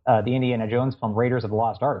screening of the Indiana Jones film Raiders of the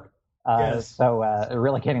Lost Ark. Yes. So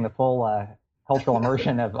really getting the full cultural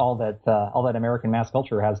immersion of all that American mass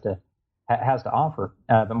culture has to offer.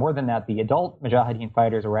 But more than that, the adult Mujahideen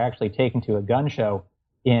fighters were actually taken to a gun show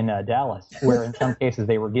in Dallas, where in some cases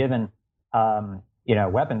they were given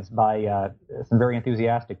weapons by some very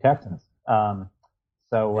enthusiastic Texans. And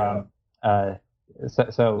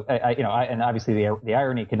obviously the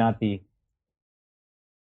irony could not be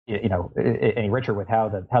any richer with how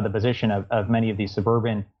the position of many of these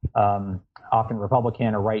suburban, often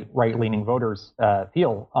Republican or right-leaning voters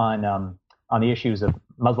feel on the issues of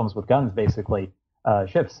Muslims with guns, basically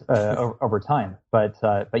shifts over time. But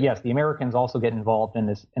yes, the Americans also get involved in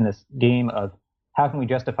this game of how can we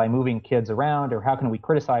justify moving kids around, or how can we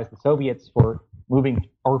criticize the Soviets for moving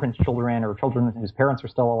orphan children or children whose parents are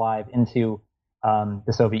still alive into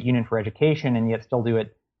the Soviet Union for education, and yet still do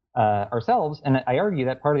it ourselves. And I argue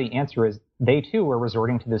that part of the answer is they too are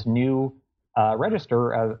resorting to this new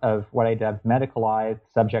register of what I dub medicalized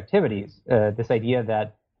subjectivities. This idea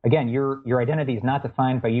that, again, your identity is not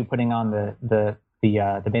defined by you putting on the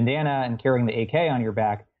bandana and carrying the AK on your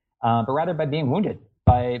back, but rather by being wounded,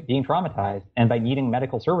 by being traumatized, and by needing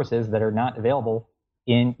medical services that are not available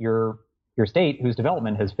in your state whose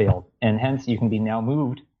development has failed. And hence you can be now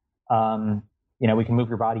moved. We can move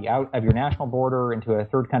your body out of your national border into a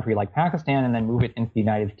third country like Pakistan and then move it into the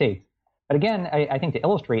United States. But again, I think to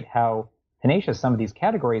illustrate how tenacious some of these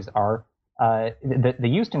categories are, the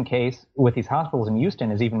Houston case with these hospitals in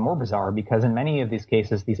Houston is even more bizarre, because in many of these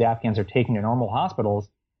cases, these Afghans are taken to normal hospitals.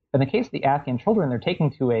 But in the case of the Afghan children, they're taken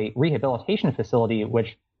to a rehabilitation facility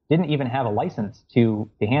which didn't even have a license to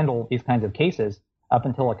handle these kinds of cases up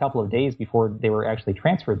until a couple of days before they were actually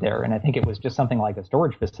transferred there. And I think it was just something like a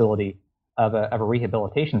storage facility of a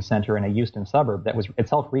rehabilitation center in a Houston suburb that was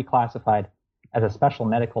itself reclassified as a special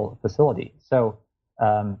medical facility. So,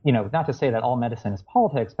 not to say that all medicine is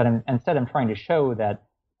politics, but instead I'm trying to show that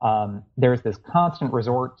there's this constant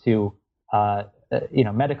resort to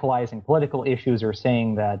medicalizing political issues or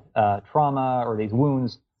saying that trauma or these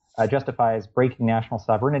wounds justifies breaking national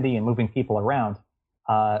sovereignty and moving people around.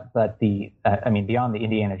 But beyond the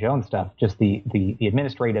Indiana Jones stuff, just the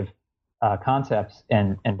administrative concepts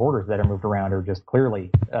and borders that are moved around are just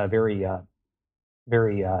clearly very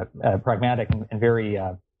pragmatic and very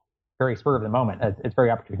spur of the moment. It's very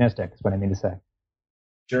opportunistic, is what I mean to say.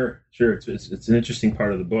 Sure. It's an interesting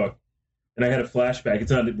part of the book. And I had a flashback. It's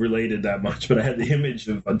not related that much, but I had the image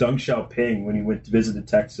of Deng Xiaoping when he went to visit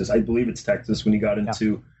Texas. I believe it's Texas, when he got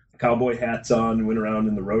into cowboy hats on and went around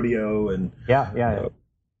in the rodeo and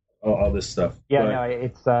all this stuff.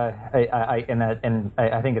 It's I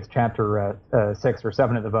think it's chapter 6 or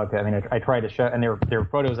 7 of the book. I mean, I try to show, and there are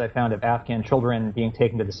photos I found of Afghan children being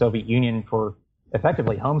taken to the Soviet Union for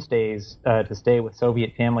effectively homestays to stay with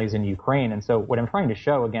Soviet families in Ukraine. And so what I'm trying to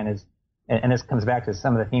show again is, and this comes back to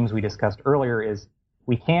some of the themes we discussed earlier, is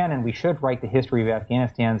we can and we should write the history of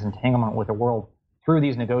Afghanistan's entanglement with the world through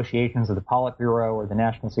these negotiations of the Politburo or the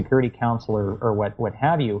National Security Council or what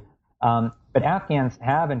have you. But Afghans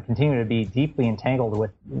have and continue to be deeply entangled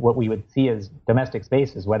with what we would see as domestic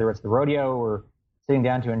spaces, whether it's the rodeo or sitting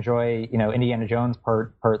down to enjoy, Indiana Jones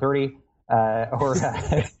Part 30, or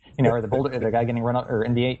or the guy getting run up, or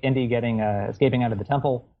Indy getting escaping out of the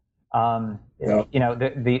temple.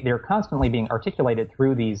 They're constantly being articulated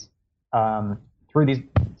through these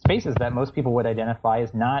spaces that most people would identify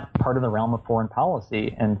as not part of the realm of foreign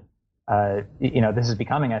policy. And this is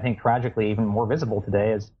becoming, I think, tragically even more visible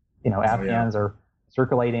today as Afghans are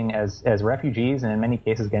circulating as refugees, and in many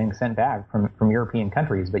cases getting sent back from European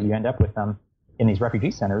countries. But you end up with them in these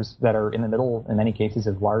refugee centers that are in the middle, in many cases,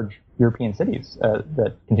 of large European cities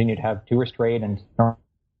that continue to have tourist trade and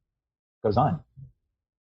goes on.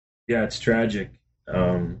 Yeah, it's tragic.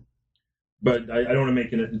 But I don't want to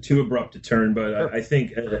make it too abrupt a turn, but sure. I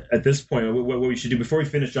think at this point, what we should do before we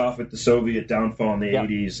finish off with the Soviet downfall in the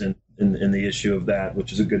 80s and the issue of that,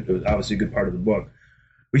 which is obviously a good part of the book,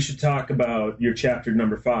 we should talk about your chapter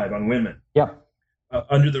number 5 on women. Yeah.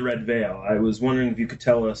 Under the Red Veil. I was wondering if you could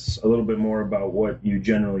tell us a little bit more about what you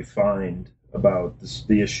generally find about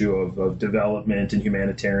the issue of development and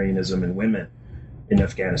humanitarianism and women in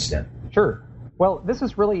Afghanistan. Sure. Well, this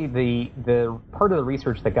is really the part of the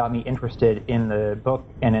research that got me interested in the book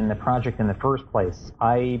and in the project in the first place.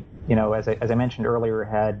 I, as I mentioned earlier,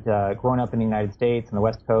 had grown up in the United States and the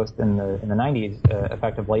West Coast in the 90s,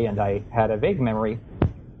 effectively, and I had a vague memory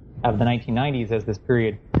of the 1990s as this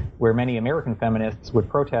period where many American feminists would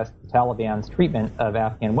protest the Taliban's treatment of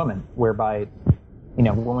Afghan women, whereby,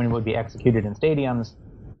 women would be executed in stadiums.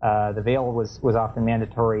 The veil was often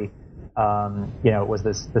mandatory. It was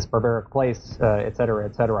this barbaric place, et cetera,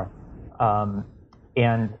 et cetera. So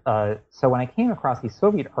when I came across these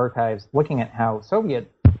Soviet archives looking at how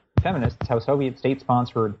Soviet feminists, how Soviet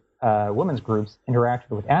state-sponsored women's groups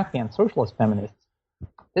interacted with Afghan socialist feminists,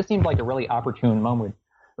 this seemed like a really opportune moment,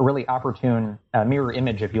 a really opportune mirror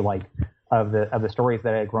image, if you like, of the stories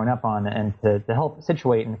that I had grown up on, and to help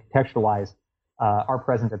situate and contextualize our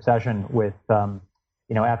present obsession with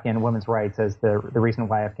Afghan women's rights as the reason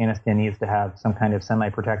why Afghanistan needs to have some kind of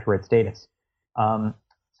semi-protectorate status.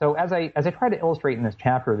 So as I try to illustrate in this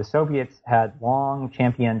chapter, the Soviets had long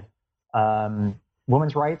championed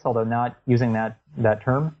women's rights, although not using that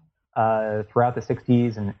term, throughout the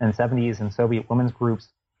 60s and 70s, and Soviet women's groups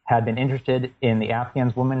had been interested in the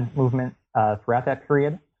Afghan women movement throughout that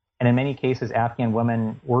period. And in many cases, Afghan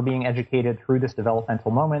women were being educated through this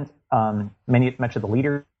developmental moment. Much of the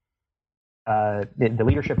leaders, the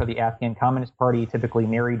leadership of the Afghan Communist Party typically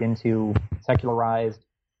married into secularized,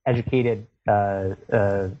 educated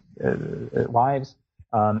wives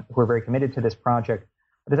who are very committed to this project.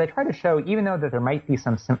 But as I try to show, even though that there might be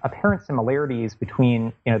some apparent similarities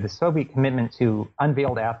between the Soviet commitment to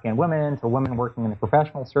unveiled Afghan women, to women working in the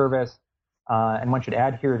professional service, and one should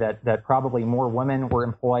add here that probably more women were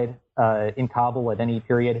employed in Kabul at any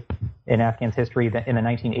period in Afghan's history in the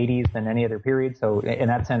 1980s than any other period. So in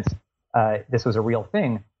that sense, this was a real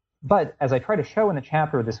thing. But as I try to show in the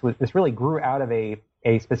chapter, this really grew out of a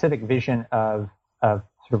specific vision of sort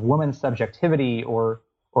of women's subjectivity or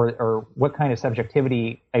what kind of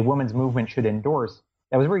subjectivity a women's movement should endorse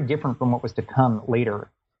that was very different from what was to come later.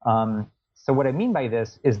 So what I mean by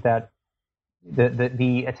this is that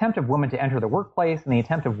the attempt of women to enter the workplace and the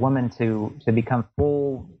attempt of women to become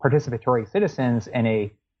full participatory citizens in a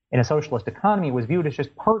socialist economy was viewed as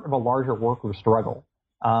just part of a larger worker struggle.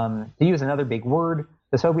 To use another big word,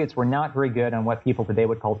 the Soviets were not very good on what people today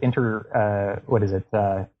would call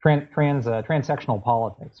transsectional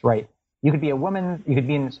politics, right? You could be a woman, you could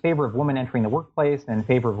be in favor of women entering the workplace and in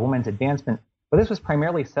favor of women's advancement, but this was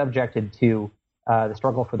primarily subjected to the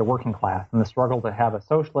struggle for the working class and the struggle to have a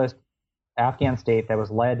socialist Afghan state that was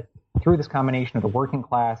led through this combination of the working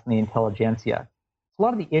class and the intelligentsia. A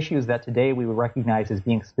lot of the issues that today we would recognize as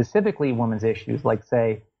being specifically women's issues, like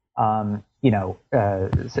say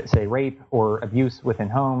rape or abuse within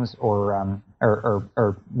homes, or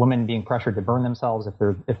women being pressured to burn themselves if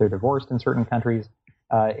they're divorced in certain countries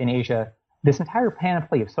in Asia. This entire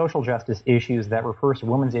panoply of social justice issues that refers to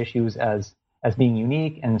women's issues as being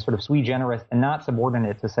unique and sort of sui generis and not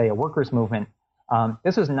subordinate to, say, a workers' movement.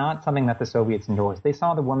 This was not something that the Soviets endorsed. They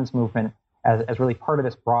saw the women's movement as really part of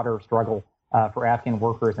this broader struggle for Afghan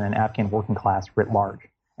workers and an Afghan working class writ large.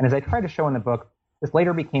 And as I try to show in the book, this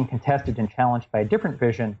later became contested and challenged by a different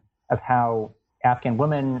vision of how Afghan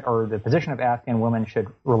women, or the position of Afghan women, should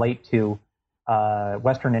relate to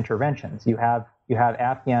Western interventions. You have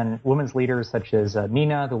Afghan women's leaders such as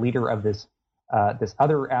Mina, the leader of this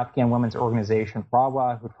other Afghan women's organization,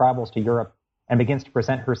 Rawa, who travels to Europe and begins to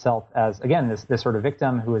present herself as, again, this sort of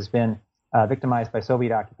victim who has been victimized by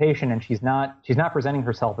Soviet occupation, and she's not presenting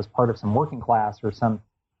herself as part of some working class or some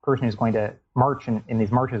person who's going to march in these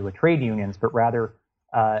marches with trade unions, but rather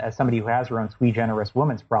as somebody who has her own sui generis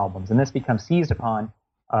women's problems. And this becomes seized upon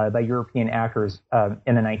by European actors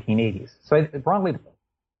in the 1980s. So broadly,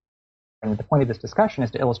 the point of this discussion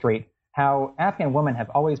is to illustrate how Afghan women have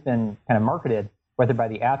always been kind of marketed, whether by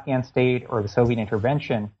the Afghan state or the Soviet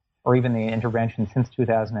intervention, or even the intervention since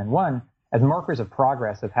 2001, as markers of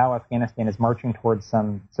progress of how Afghanistan is marching towards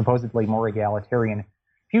some supposedly more egalitarian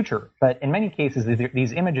future. But in many cases,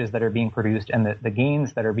 these images that are being produced and the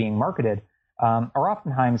gains that are being marketed are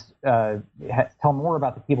oftentimes tell more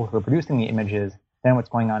about the people who are producing the images than what's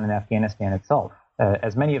going on in Afghanistan itself.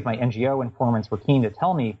 As many of my NGO informants were keen to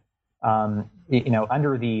tell me, under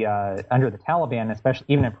the Taliban, especially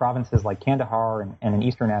even in provinces like Kandahar and in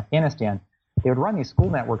eastern Afghanistan, they would run these school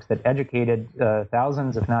networks that educated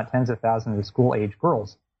thousands, if not tens of thousands, of school-age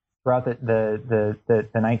girls throughout the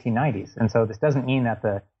 1990s. And so this doesn't mean that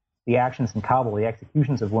the actions in Kabul, the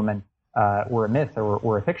executions of women, were a myth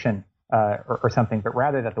or a fiction or something, but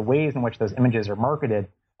rather that the ways in which those images are marketed,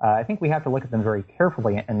 I think we have to look at them very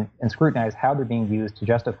carefully and scrutinize how they're being used to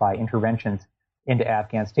justify interventions into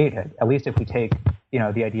Afghan statehood. At least if we take,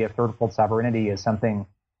 the idea of third world sovereignty as something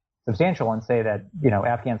substantial and say that,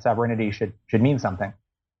 Afghan sovereignty should mean something.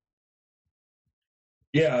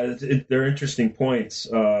 Yeah, they're interesting points.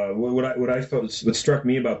 What struck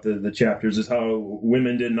me about the chapters is how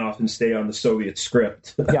women didn't often stay on the Soviet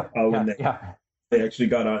script. They actually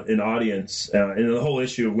got an audience. And the whole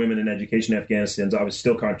issue of women in education in Afghanistan is obviously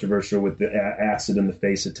still controversial with the acid in the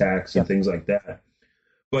face attacks and things like that.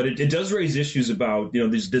 But it does raise issues about,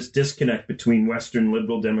 there's this disconnect between Western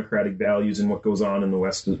liberal democratic values and what goes on in the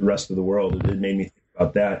rest of the world. It made me think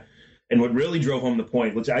about that. And what really drove home the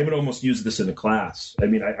point, which I would almost use this in a class. I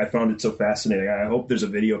mean, I found it so fascinating. I hope there's a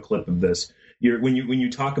video clip of this. When you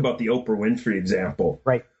talk about the Oprah Winfrey example,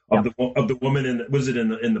 right? Of the woman in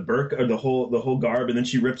the burqa or the whole garb, and then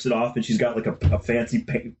she rips it off and she's got like a fancy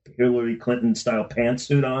Hillary Clinton style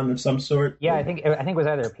pantsuit on of some sort. Yeah, I think it was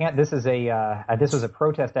either a pant. This was a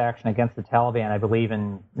protest action against the Taliban, I believe,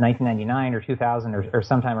 in 1999 or 2000 or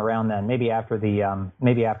sometime around then, maybe after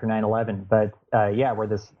 9/11. But where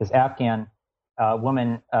this Afghan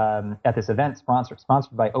woman at this event sponsored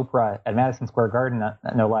by Oprah at Madison Square Garden,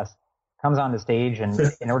 no less, comes on the stage and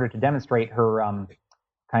in order to demonstrate her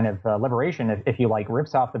kind of liberation, if you like,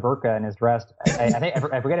 rips off the burqa and is dressed.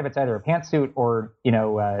 I forget if it's either a pantsuit or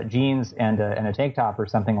jeans and a tank top or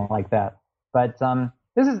something like that. But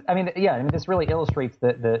this really illustrates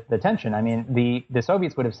the tension. I mean, the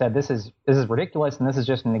Soviets would have said this is ridiculous, and this is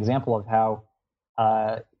just an example of how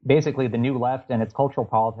basically the new left and its cultural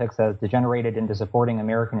politics has degenerated into supporting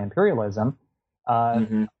American imperialism.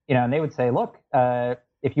 And they would say, look,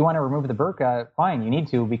 if you want to remove the burqa, fine, you need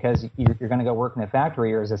to, because you're going to go work in a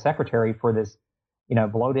factory or as a secretary for this,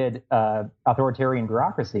 bloated authoritarian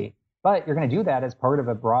bureaucracy. But you're going to do that as part of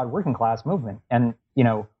a broad working class movement. And,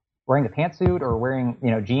 wearing a pantsuit or wearing,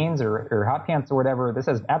 jeans or hot pants or whatever, this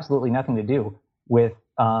has absolutely nothing to do with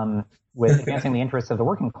advancing the interests of the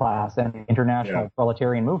working class and the international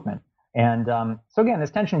proletarian movement. And so again,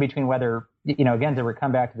 this tension between whether, again, to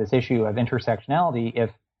come back to this issue of intersectionality,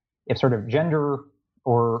 if sort of gender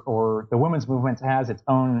or the women's movement has its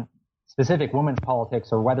own specific women's politics,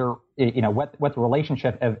 or whether, what the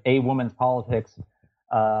relationship of a woman's politics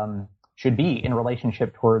should be in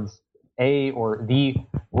relationship towards a or the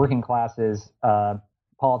working classes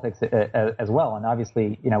politics as well. And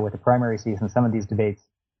obviously, with the primary season, some of these debates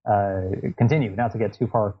continue, not to get too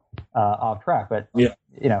far off track, but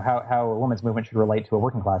how a women's movement should relate to a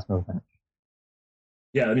working class movement.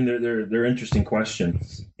 Yeah, I mean they're interesting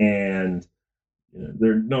questions, and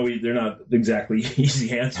they're not exactly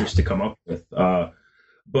easy answers to come up with.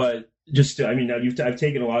 But just I mean, now I've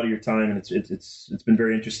taken a lot of your time, and it's been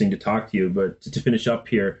very interesting to talk to you. But to finish up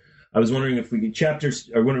here, I was wondering if we could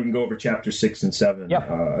I wonder if we can go over chapter 6 and 7.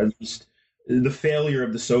 Yeah. At least the failure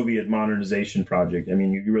of the Soviet modernization project. I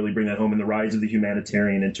mean, you really bring that home in the rise of the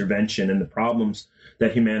humanitarian intervention and the problems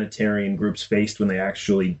that humanitarian groups faced when they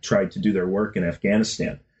actually tried to do their work in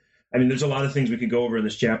Afghanistan. I mean, there's a lot of things we could go over in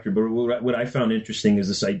this chapter, but what I found interesting is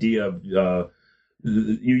this idea of you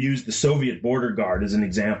use the Soviet border guard as an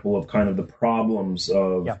example of kind of the problems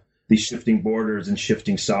of these shifting borders and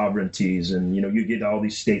shifting sovereignties, and you get all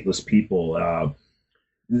these stateless people.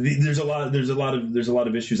 There's a lot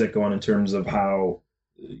of issues that go on in terms of how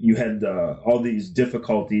you had all these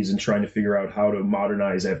difficulties in trying to figure out how to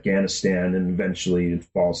modernize Afghanistan, and eventually it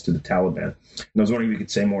falls to the Taliban. And I was wondering if you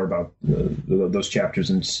could say more about those chapters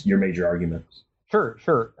and your major arguments. Sure.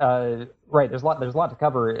 Right. There's a lot to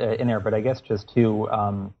cover in there, but I guess just to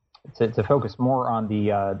focus more on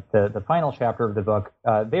the final chapter of the book.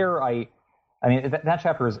 I mean, that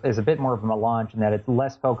chapter is a bit more of a melange in that it's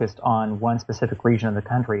less focused on one specific region of the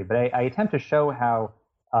country. But I attempt to show how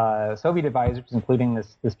Soviet advisors, including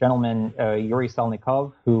this gentleman Yuri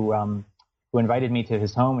Salnikov, who invited me to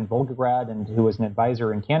his home in Volgograd and who was an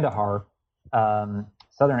advisor in Kandahar,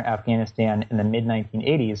 southern Afghanistan, in the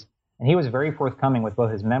mid-1980s. And he was very forthcoming with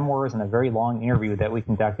both his memoirs and a very long interview that we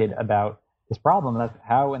conducted about this problem of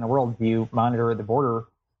how in the world do you monitor the border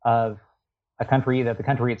of a country that the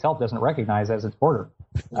country itself doesn't recognize as its border.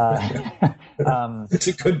 It's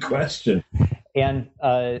a good question. And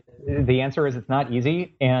the answer is it's not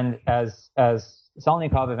easy. And as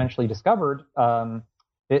Salnikov eventually discovered,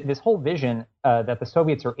 this whole vision that the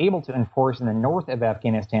Soviets are able to enforce in the north of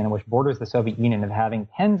Afghanistan, which borders the Soviet Union, of having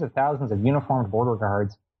tens of thousands of uniformed border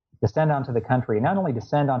guards descend onto the country, not only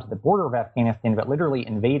descend onto the border of Afghanistan, but literally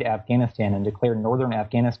invade Afghanistan and declare northern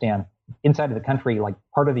Afghanistan inside of the country like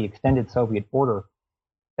part of the extended Soviet border.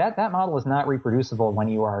 That model is not reproducible when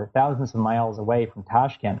you are thousands of miles away from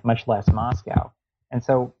Tashkent, much less Moscow. And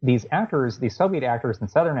so these Soviet actors in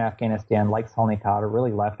southern Afghanistan, like Salnikov, are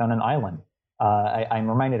really left on an island. I'm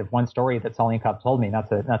reminded of one story that Salnikov told me, not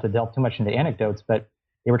to delve too much into anecdotes, but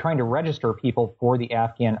they were trying to register people for the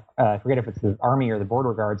Afghan, I forget if it's the army or the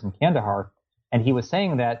border guards in Kandahar, and he was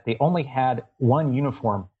saying that they only had one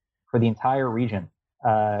uniform for the entire region,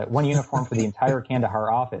 one uniform for the entire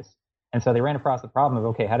Kandahar office. And so they ran across the problem of,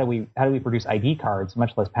 okay, how do we produce ID cards,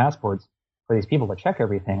 much less passports, for these people to check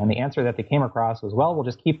everything? And the answer that they came across was, well, we'll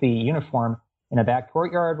just keep the uniform in a back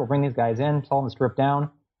courtyard. We'll bring these guys in, tell them to strip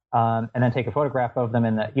down, and then take a photograph of them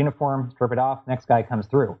in the uniform, strip it off. Next guy comes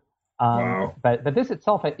through. Wow. But this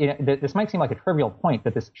itself, this might seem like a trivial point,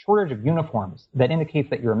 but this shortage of uniforms that indicates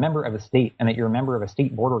that you're a member of a state and that you're a member of a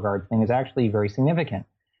state border guard thing is actually very significant.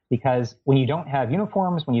 Because when you don't have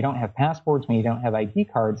uniforms, when you don't have passports, when you don't have ID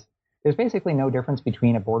cards, there's basically no difference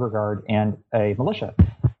between a border guard and a militia.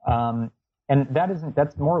 And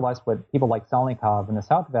that's more or less what people like Salnikov in the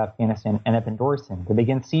south of Afghanistan end up endorsing. They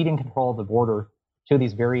begin ceding control of the border to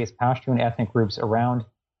these various Pashtun ethnic groups around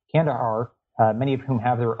Kandahar, many of whom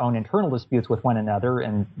have their own internal disputes with one another.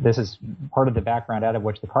 And this is part of the background out of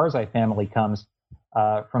which the Karzai family comes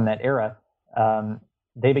from that era.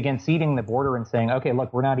 They begin ceding the border and saying, okay,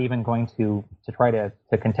 look, we're not even going to try to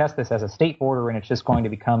contest this as a state border, and it's just going to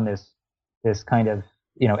become this kind of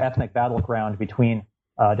ethnic battleground between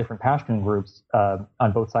different Pashtun groups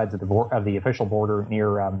on both sides of the official border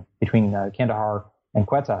between Kandahar and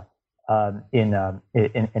Quetta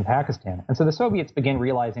in Pakistan. And so the Soviets begin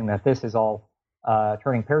realizing that this is all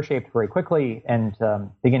turning pear-shaped very quickly and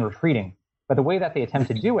begin retreating. But the way that they attempt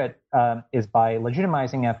to do it is by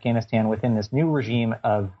legitimizing Afghanistan within this new regime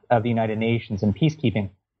of the United Nations and peacekeeping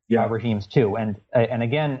regimes too. And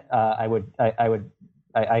again,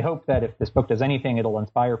 I hope that if this book does anything, it'll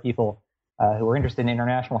inspire people who are interested in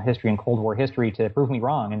international history and Cold War history to prove me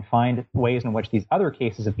wrong and find ways in which these other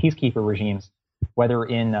cases of peacekeeper regimes, whether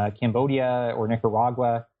in Cambodia or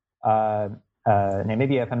Nicaragua,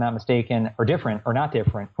 Namibia, if I'm not mistaken, are different or not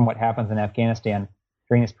different from what happens in Afghanistan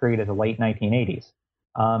during this period of the late 1980s.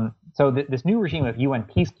 So this new regime of UN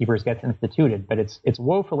peacekeepers gets instituted, but it's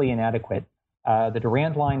woefully inadequate. The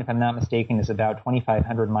Durand Line, if I'm not mistaken, is about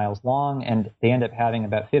 2,500 miles long, and they end up having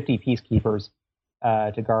about 50 peacekeepers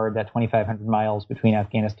to guard that 2,500 miles between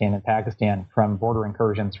Afghanistan and Pakistan from border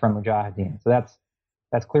incursions from Mujahideen. So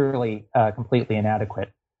that's clearly completely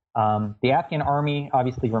inadequate. The Afghan army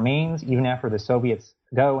obviously remains even after the Soviets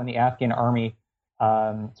go, and the Afghan army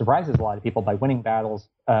surprises a lot of people by winning battles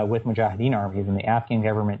with Mujahideen armies, and the Afghan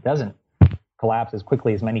government doesn't collapse as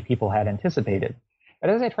quickly as many people had anticipated. But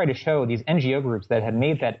as I try to show, these NGO groups that had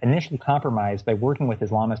made that initial compromise by working with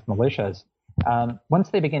Islamist militias, once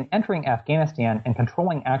they begin entering Afghanistan and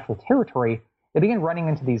controlling actual territory, they begin running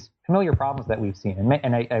into these familiar problems that we've seen.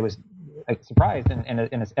 And I was surprised and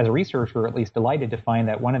as a researcher, at least delighted to find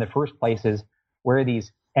that one of the first places where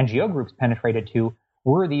these NGO groups penetrated to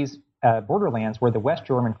were these borderlands where the West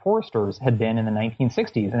German foresters had been in the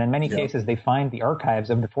 1960s. And in many cases, they find the archives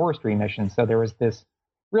of the forestry missions. So there was this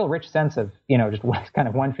real rich sense of, just kind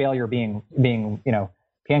of one failure being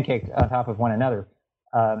pancaked on top of one another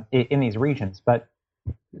in these regions. But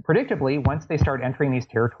predictably, once they start entering these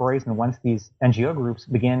territories and once these NGO groups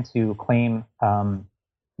begin to claim,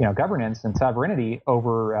 governance and sovereignty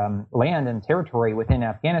over land and territory within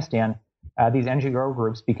Afghanistan, these NGO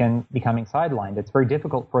groups begin becoming sidelined. It's very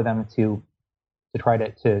difficult for them to try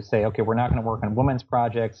to say, okay, we're not going to work on women's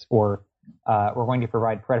projects, or we're going to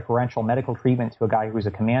provide preferential medical treatment to a guy who's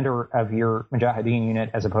a commander of your Mujahideen unit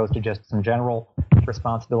as opposed to just some general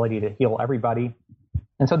responsibility to heal everybody.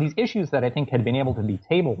 And so these issues that I think had been able to be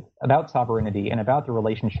tabled about sovereignty and about the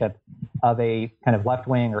relationship of a kind of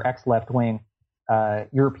left-wing or ex-left-wing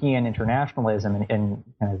European internationalism and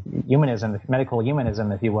kind of humanism, medical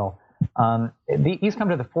humanism, if you will, these come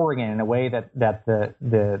to the fore again in a way that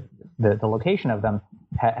the location of them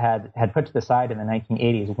had put to the side in the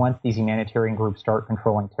 1980s once these humanitarian groups start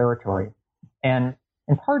controlling territory. And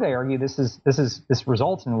in part, I argue this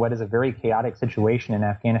results in what is a very chaotic situation in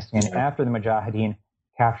Afghanistan after the Mujahideen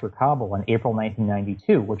capture Kabul in April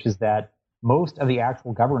 1992, which is that most of the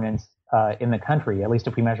actual governance in the country, at least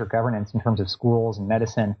if we measure governance in terms of schools and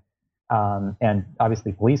medicine, and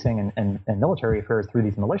obviously policing and military affairs through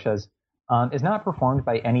these militias, is not performed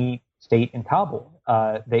by any state in Kabul.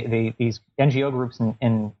 These NGO groups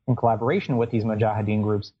in collaboration with these Mujahideen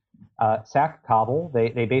groups sack Kabul.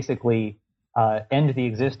 They basically end the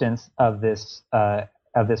existence of this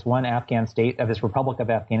one Afghan state, of this Republic of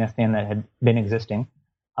Afghanistan that had been existing.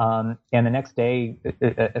 And the next day,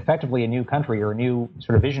 effectively a new country or a new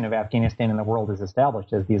sort of vision of Afghanistan in the world is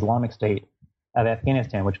established as the Islamic State of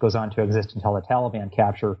Afghanistan, which goes on to exist until the Taliban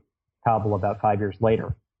capture Kabul about 5 years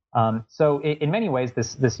later. So in many ways,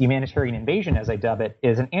 this humanitarian invasion, as I dub it,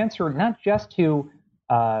 is an answer not just to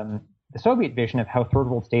the Soviet vision of how third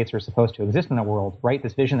world states are supposed to exist in the world, right?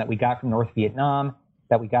 This vision that we got from North Vietnam,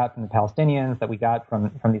 that we got from the Palestinians, that we got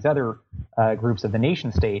from these other groups of the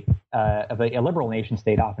nation state, of a liberal nation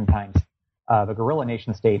state oftentimes, of a guerrilla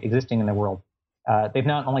nation state existing in the world. They've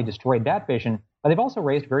not only destroyed that vision, but they've also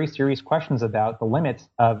raised very serious questions about the limits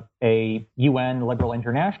of a UN liberal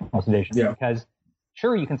internationalist vision. Yeah. Because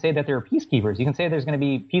sure, you can say that there are peacekeepers. You can say there's going to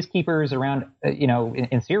be peacekeepers around,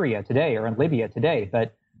 in Syria today or in Libya today.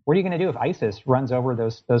 But what are you going to do if ISIS runs over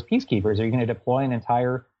those peacekeepers? Are you going to deploy an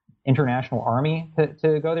entire international army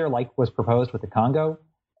to go there, like was proposed with the Congo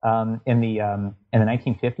in the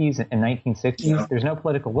 1950s and 1960s? Yeah. There's no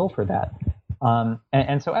political will for that.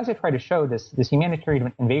 And so as I try to show, this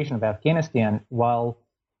humanitarian invasion of Afghanistan, while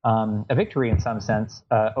a victory in some sense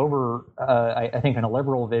over, I think, in a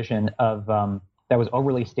liberal vision of that was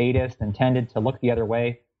overly statist and tended to look the other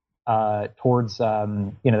way towards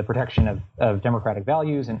the protection of democratic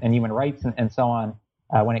values and human rights and so on,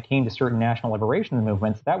 when it came to certain national liberation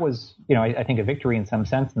movements, that was, I think, a victory in some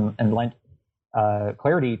sense and lent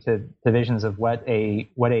clarity to visions of what a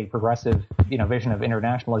progressive, vision of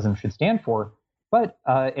internationalism should stand for. But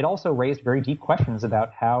it also raised very deep questions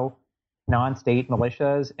about how non-state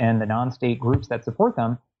militias and the non-state groups that support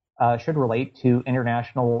them should relate to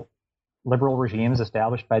international liberal regimes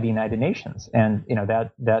established by the United Nations. And,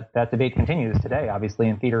 that debate continues today, obviously,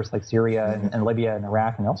 in theaters like Syria and Libya and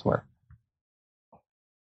Iraq and elsewhere.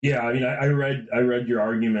 Yeah, I mean, I read your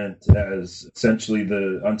argument as essentially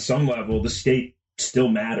on some level, the state still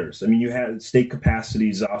matters. I mean, you have state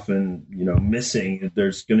capacities often, missing.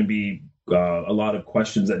 There's going to be a lot of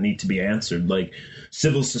questions that need to be answered. Like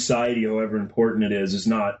civil society, however important it is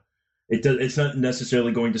not. It's not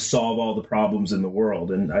necessarily going to solve all the problems in the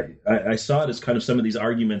world. And I saw it as kind of some of these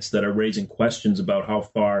arguments that are raising questions about how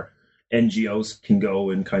far NGOs can go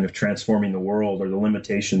in kind of transforming the world or the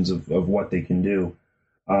limitations of what they can do.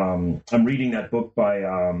 I'm reading that book by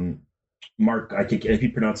Mark. I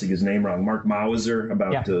keep pronouncing his name wrong. Mark Mauser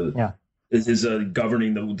about his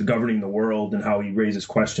governing the world and how he raises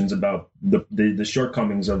questions about the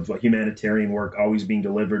shortcomings of humanitarian work always being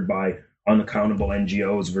delivered by unaccountable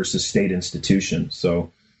NGOs versus state institutions.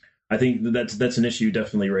 So I think that's an issue you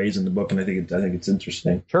definitely raised in the book, and I think it's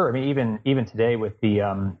interesting. Sure. I mean, even today with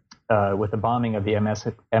the bombing of the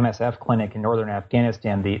MSF clinic in northern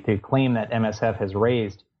Afghanistan, the claim that MSF has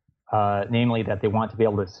raised namely that they want to be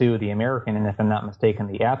able to sue the American, and if I'm not mistaken,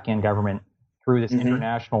 the Afghan government through this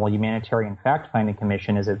International Humanitarian Fact-Finding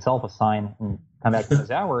Commission is itself a sign, and come back to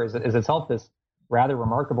Ms. Auer, is itself this rather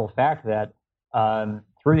remarkable fact that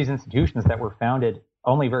through these institutions that were founded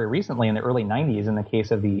only very recently in the early 90s, in the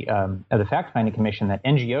case of the Fact-Finding Commission, that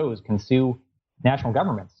NGOs can sue national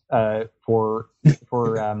governments for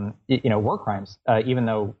war crimes, even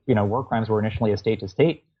though war crimes were initially a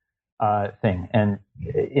state-to-state thing. And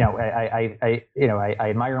I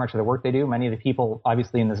admire much of the work they do. Many of the people,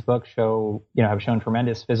 obviously, in this book have shown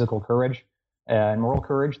tremendous physical courage and moral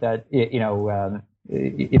courage that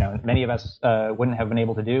many of us wouldn't have been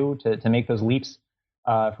able to do to make those leaps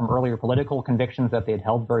from earlier political convictions that they had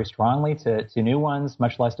held very strongly to new ones,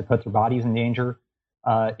 much less to put their bodies in danger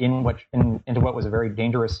into what was a very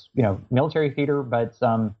dangerous military theater. But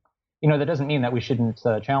that doesn't mean that we shouldn't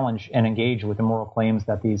challenge and engage with the moral claims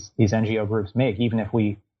that these NGO groups make, even if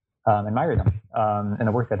we admire them and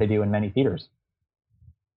the work that they do in many theaters.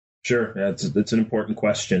 Sure, that's an important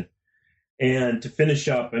question. And to finish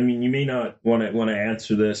up, I mean, you may not want to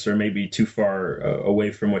answer this, or maybe too far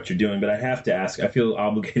away from what you're doing, but I have to ask. I feel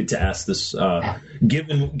obligated to ask this,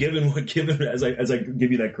 given as I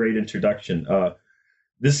give you that great introduction.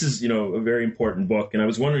 This is, a very important book, and I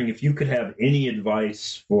was wondering if you could have any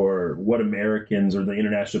advice for what Americans or the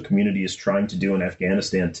international community is trying to do in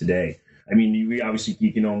Afghanistan today. I mean,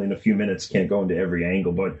 you can only in a few minutes can't go into every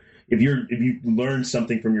angle, but if you learned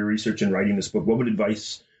something from your research in writing this book, what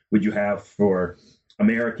advice would you have for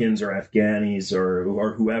Americans or Afghanis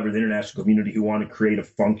or whoever, the international community, who want to create a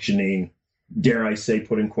functioning, dare I say,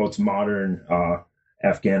 put in quotes, modern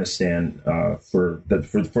Afghanistan for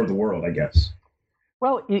the world, I guess?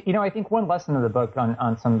 Well, I think one lesson of the book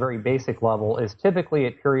on some very basic level is typically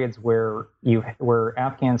at periods where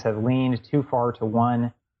Afghans have leaned too far to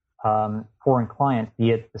one foreign client, be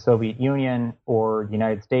it the Soviet Union or the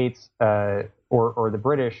United States or the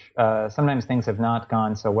British, sometimes things have not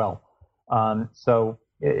gone so well. I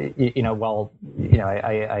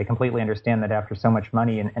completely understand that after so much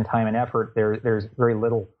money and time and effort, there's very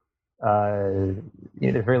little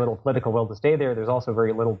political will to stay there. There's also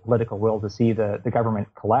very little political will to see the government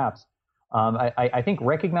collapse. I think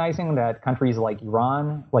recognizing that countries like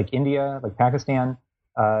Iran, like India, like Pakistan,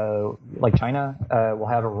 like China will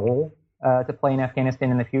have a role to play in Afghanistan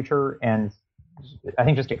in the future, and I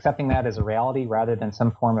think just accepting that as a reality rather than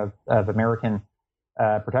some form of American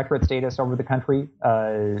protectorate status over the country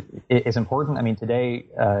is important. I mean, today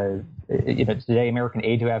American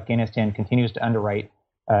aid to Afghanistan continues to underwrite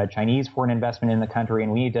Chinese foreign investment in the country,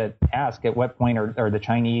 and we need to ask at what point are the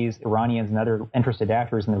Chinese, Iranians, and other interested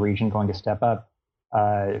actors in the region going to step up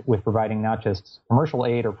with providing not just commercial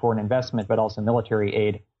aid or foreign investment, but also military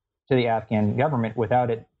aid to the Afghan government without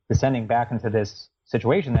it descending back into this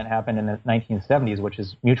situation that happened in the 1970s, which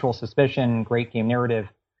is mutual suspicion, great game narrative,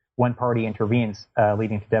 one party intervenes,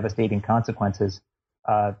 leading to devastating consequences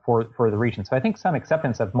for the region. So I think some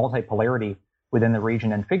acceptance of multipolarity within the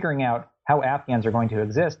region and figuring out how Afghans are going to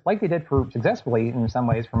exist, like they did successfully in some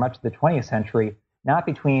ways for much of the 20th century, not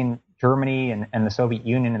between Germany and the Soviet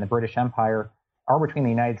Union and the British Empire, or between the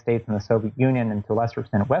United States and the Soviet Union, and to a lesser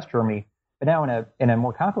extent West Germany, but now in a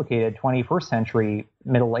more complicated 21st century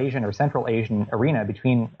Middle Asian or Central Asian arena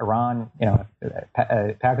between Iran,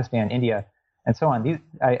 Pakistan, India, and so on.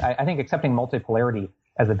 I think accepting multipolarity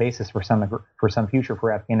as a basis for some future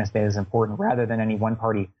for Afghanistan is important, rather than any one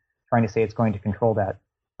party trying to say it's going to control that.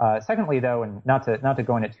 Secondly, though, and not to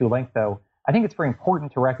go into too length, though, I think it's very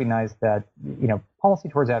important to recognize that policy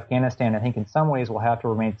towards Afghanistan, I think in some ways will have to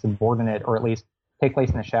remain subordinate, or at least take place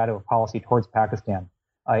in the shadow of policy towards Pakistan.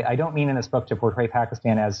 I don't mean in this book to portray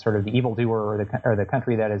Pakistan as sort of the evildoer or the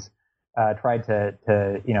country that has tried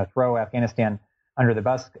to throw Afghanistan under the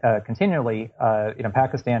bus continually.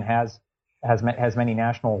 Pakistan has many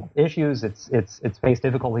national issues. It's faced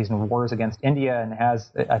difficulties in wars against India, and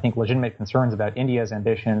has, I think, legitimate concerns about India's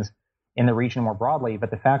ambitions in the region more broadly.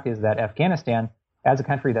 But the fact is that Afghanistan, as a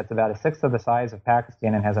country that's about a sixth of the size of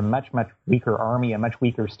Pakistan and has a much, much weaker army, a much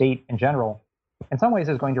weaker state in general, in some ways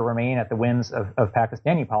is going to remain at the whims of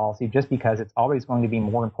Pakistani policy, just because it's always going to be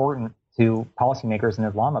more important to policymakers in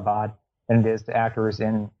Islamabad than it is to actors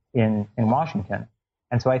in Washington.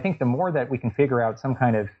 And so I think the more that we can figure out some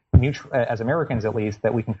kind of as Americans at least,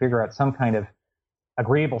 that we can figure out some kind of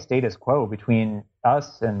agreeable status quo between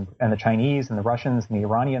us and the Chinese and the Russians and the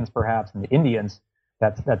Iranians perhaps and the Indians,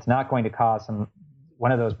 that's not going to cause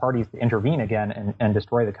one of those parties to intervene again and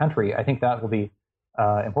destroy the country. I think that will be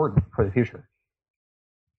important for the future.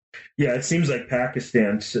 Yeah, it seems like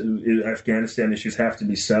Afghanistan issues have to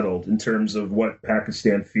be settled in terms of what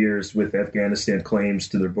Pakistan fears with Afghanistan claims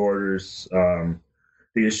to their borders.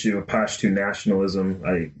 The issue of Pashtun nationalism.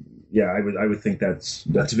 I would think that's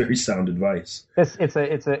very sound advice.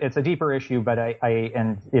 It's a deeper issue, but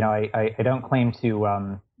I don't claim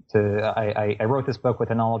I wrote this book with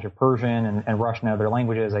a knowledge of Persian and Russian and other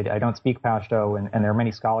languages. I don't speak Pashto, and there are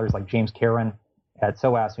many scholars like James Caron at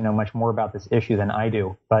SOAS who know much more about this issue than I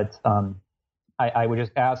do. But I would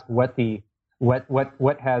just ask what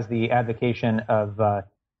has the advocation of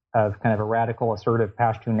kind of a radical, assertive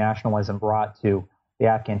Pashtun nationalism brought to the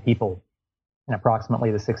Afghan people in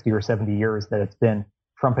approximately the 60 or 70 years that it's been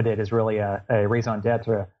trumpeted as really a raison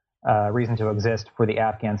d'etre, reason to exist for the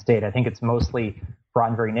Afghan state. I think it's mostly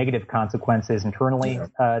brought in very negative consequences internally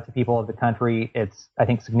to people of the country. It's, I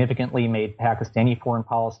think, significantly made Pakistani foreign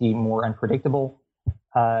policy more unpredictable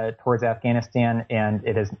towards Afghanistan, and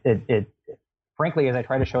frankly, as I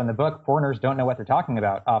try to show in the book, foreigners don't know what they're talking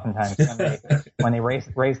about oftentimes when they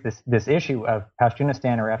raise this issue of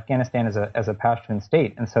Pashtunistan or Afghanistan as a Pashtun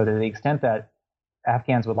state. And so to the extent that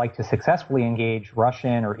Afghans would like to successfully engage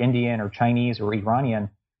Russian or Indian or Chinese or Iranian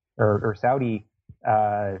or Saudi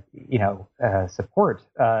support,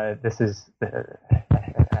 this is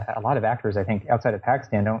a lot of actors, I think, outside of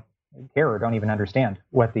Pakistan don't care or don't even understand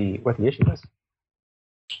what the issue is.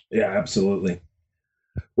 Yeah, absolutely.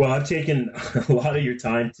 Well, I've taken a lot of your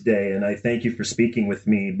time today, and I thank you for speaking with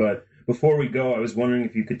me. But before we go, I was wondering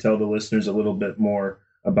if you could tell the listeners a little bit more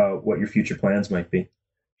about what your future plans might be.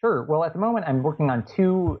 Sure. Well, at the moment, I'm working on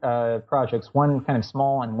two projects, one kind of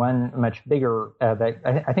small and one much bigger, that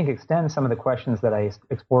I think extends some of the questions that I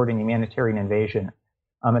explored in Humanitarian Invasion.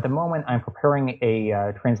 At the moment, I'm preparing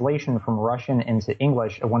a translation from Russian into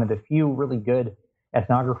English of one of the few really good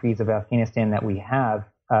ethnographies of Afghanistan that we have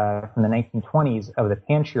from the 1920s of the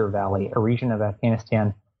Panjshir Valley, a region of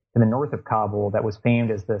Afghanistan to the north of Kabul that was famed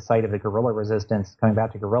as the site of the guerrilla resistance, coming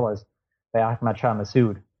back to guerrillas, by Ahmad Shah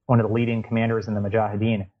Massoud, one of the leading commanders in the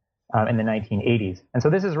Mujahideen in the 1980s. And so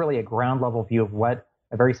this is really a ground level view of what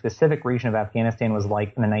a very specific region of Afghanistan was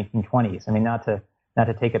like in the 1920s. I mean, not to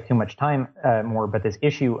take up too much time more, but this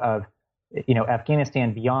issue of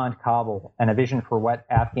Afghanistan beyond Kabul and a vision for what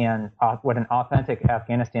an authentic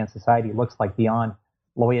Afghanistan society looks like beyond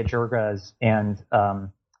Loya Jirgas and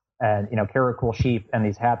Karakul sheep and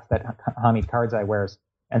these hats that Hamid Karzai wears,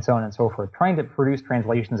 and so on and so forth. Trying to produce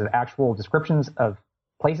translations of actual descriptions of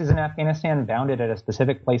places in Afghanistan bounded at a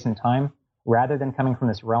specific place in time, rather than coming from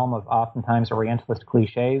this realm of oftentimes Orientalist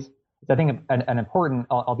cliches. It's, I think, an important,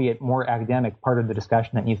 albeit more academic, part of the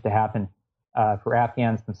discussion that needs to happen for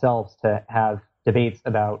Afghans themselves to have debates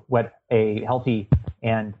about what a healthy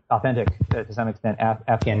and authentic, to some extent,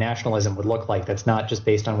 Afghan nationalism would look like. That's not just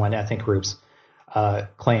based on one ethnic group's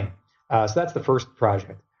claim. So that's the first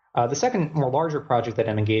project. The second, more larger project that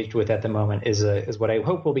I'm engaged with at the moment is what I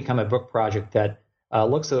hope will become a book project that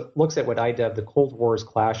looks at what I dub the Cold War's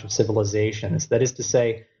clash of civilizations. That is to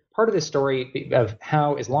say, part of the story of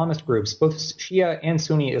how Islamist groups, both Shia and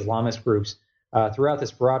Sunni Islamist groups, throughout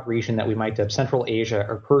this broad region that we might dub Central Asia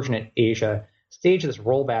or Persian Asia, stage this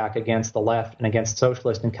rollback against the left and against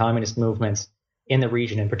socialist and communist movements in the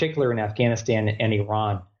region, in particular in Afghanistan and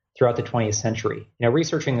Iran throughout the 20th century.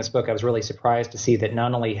 Researching this book, I was really surprised to see that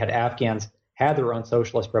not only had Afghans had their own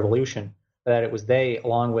socialist revolution, but that it was they,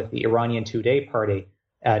 along with the Iranian Tudeh party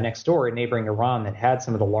next door in neighboring Iran, that had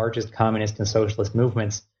some of the largest communist and socialist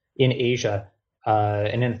movements in Asia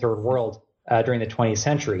and in the Third World during the 20th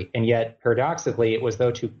century. And yet, paradoxically, it was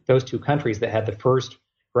those two countries that had the first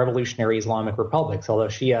revolutionary Islamic republics, although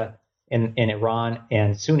Shia in Iran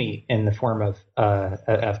and Sunni in the form of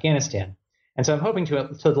Afghanistan. And so I'm hoping to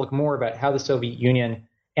look more about how the Soviet Union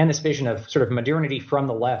and this vision of sort of modernity from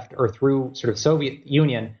the left or through sort of Soviet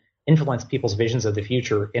Union influenced people's visions of the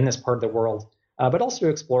future in this part of the world, but also to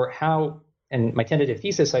explore how, and my tentative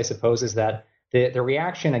thesis, I suppose, is that the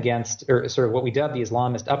reaction against, or sort of what we dub the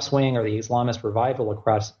Islamist upswing or the Islamist revival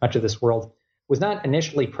across much of this world, was not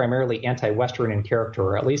initially primarily anti-Western in character,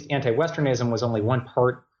 or at least anti-Westernism was only one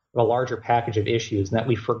part of a larger package of issues, and that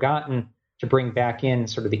we've forgotten to bring back in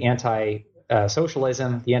sort of the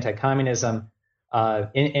anti-socialism, the anti-communism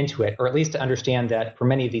into it, or at least to understand that for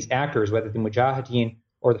many of these actors, whether the Mujahideen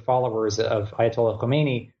or the followers of Ayatollah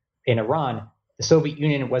Khomeini in Iran, the Soviet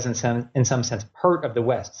Union was in some sense part of the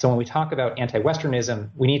West. So when we talk about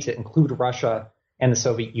anti-Westernism, we need to include Russia and the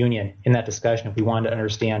Soviet Union in that discussion if we want to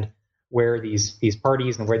understand where these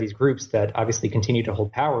parties and where these groups that obviously continue to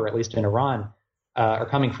hold power, at least in Iran, are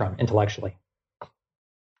coming from intellectually.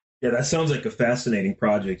 Yeah, that sounds like a fascinating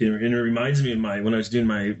project, and it reminds me of when I was doing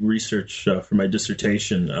my research for my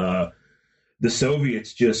dissertation. The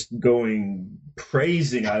Soviets just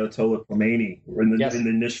praising Ayatollah Khomeini Yes. in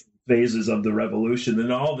the initial phases of the revolution,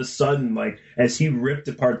 and all of a sudden, like as he ripped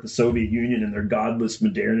apart the Soviet Union and their godless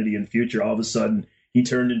modernity and future, all of a sudden he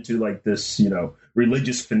turned into like this,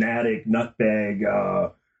 religious fanatic,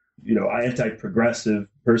 nutbag, anti-progressive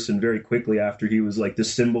person very quickly after he was like the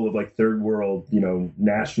symbol of like third world,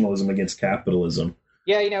 nationalism against capitalism.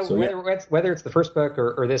 Yeah, whether it's the first book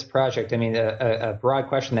or this project, I mean, a broad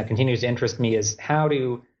question that continues to interest me is how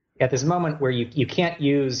to, at this moment where you can't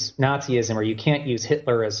use Nazism or you can't use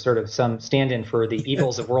Hitler as sort of some stand-in for the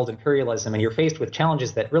evils of world imperialism, and you're faced with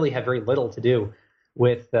challenges that really have very little to do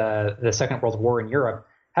with the Second World War in Europe.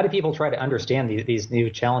 How do people try to understand these new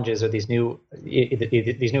challenges or these new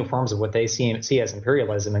forms of what they see as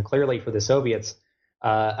imperialism? And clearly for the Soviets,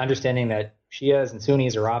 understanding that Shias and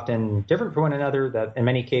Sunnis are often different from one another, that in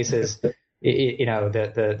many cases,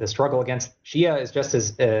 the struggle against Shia is just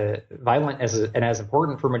as violent and as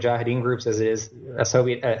important for Mujahideen groups as it is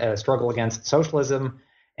a struggle against socialism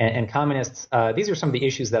and communists. These are some of the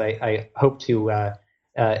issues that I hope to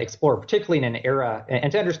explore, particularly in an era,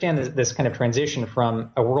 and to understand this kind of transition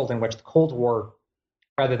from a world in which the Cold War,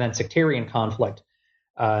 rather than sectarian conflict,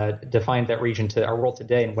 defined that region, to our world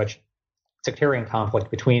today in which sectarian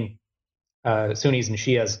conflict between Sunnis and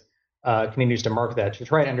Shias continues to mark that, to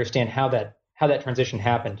try to understand how that transition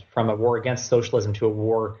happened from a war against socialism to a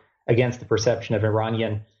war against the perception of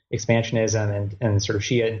Iranian expansionism and sort of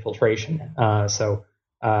Shia infiltration. So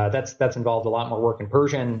that's involved a lot more work in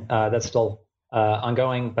Persian. That's still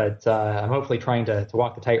ongoing, but I'm hopefully trying to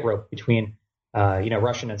walk the tightrope between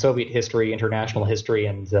Russian and Soviet history, international history,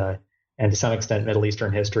 and to some extent Middle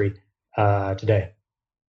Eastern history today.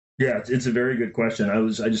 Yeah, it's a very good question.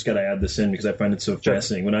 I just got to add this in because I find it so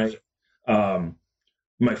fascinating. When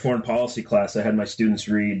my foreign policy class, I had my students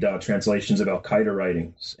read translations of Al Qaeda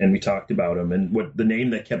writings, and we talked about them. And what the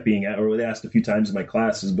name that kept being asked a few times in my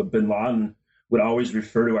class is, but Bin Laden would always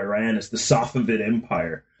refer to Iran as the Safavid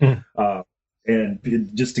Empire. And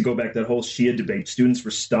just to go back, that whole Shia debate, students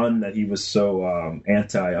were stunned that he was so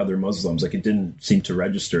anti other Muslims. Like, it didn't seem to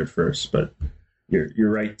register at first, but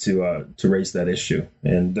you're right to raise that issue.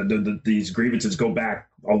 And these grievances go back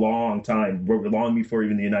a long time, long before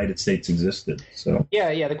even the United States existed. So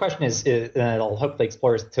yeah. The question is, and I'll hopefully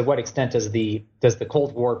explore, is to what extent does the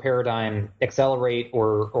Cold War paradigm accelerate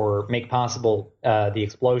or make possible the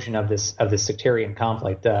explosion of this sectarian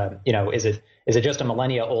conflict? Is it just a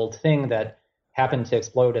millennia old thing that happened to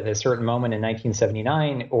explode at a certain moment in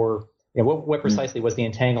 1979, or what precisely was the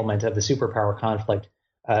entanglement of the superpower conflict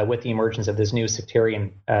with the emergence of this new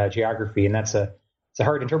sectarian geography? And it's a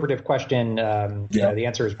hard interpretive question. The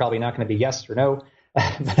answer is probably not going to be yes or no,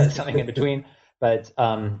 but something in between. But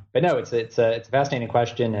no, it's a fascinating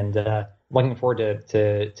question, and looking forward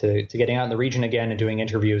to getting out in the region again and doing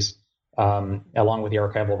interviews along with the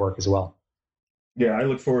archival work as well. Yeah, I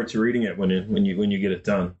look forward to reading it when you get it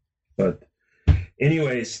done. But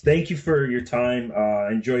anyways, thank you for your time.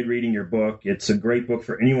 I enjoyed reading your book. It's a great book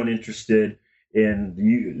for anyone interested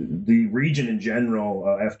in the region in general,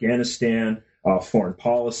 Afghanistan, foreign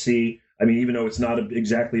policy. I mean, even though it's not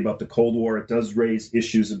exactly about the Cold War, it does raise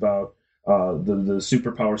issues about the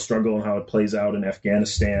superpower struggle and how it plays out in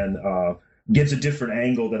Afghanistan. Gives a different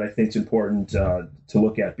angle that I think is important to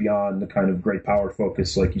look at beyond the kind of great power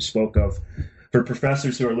focus like you spoke of. For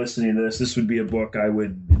professors who are listening to this would be a book I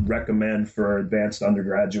would recommend for advanced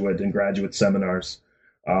undergraduate and graduate seminars.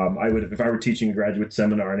 If I were teaching a graduate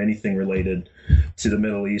seminar on anything related to the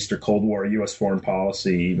Middle East or Cold War, U.S. foreign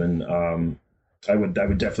policy, even, I would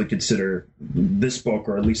definitely consider this book,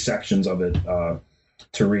 or at least sections of it,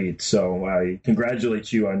 to read. So I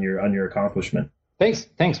congratulate you on your accomplishment. Thanks.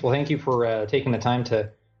 Well, thank you for taking the time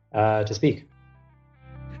to speak.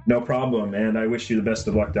 No problem, and I wish you the best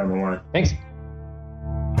of luck down the line. Thanks.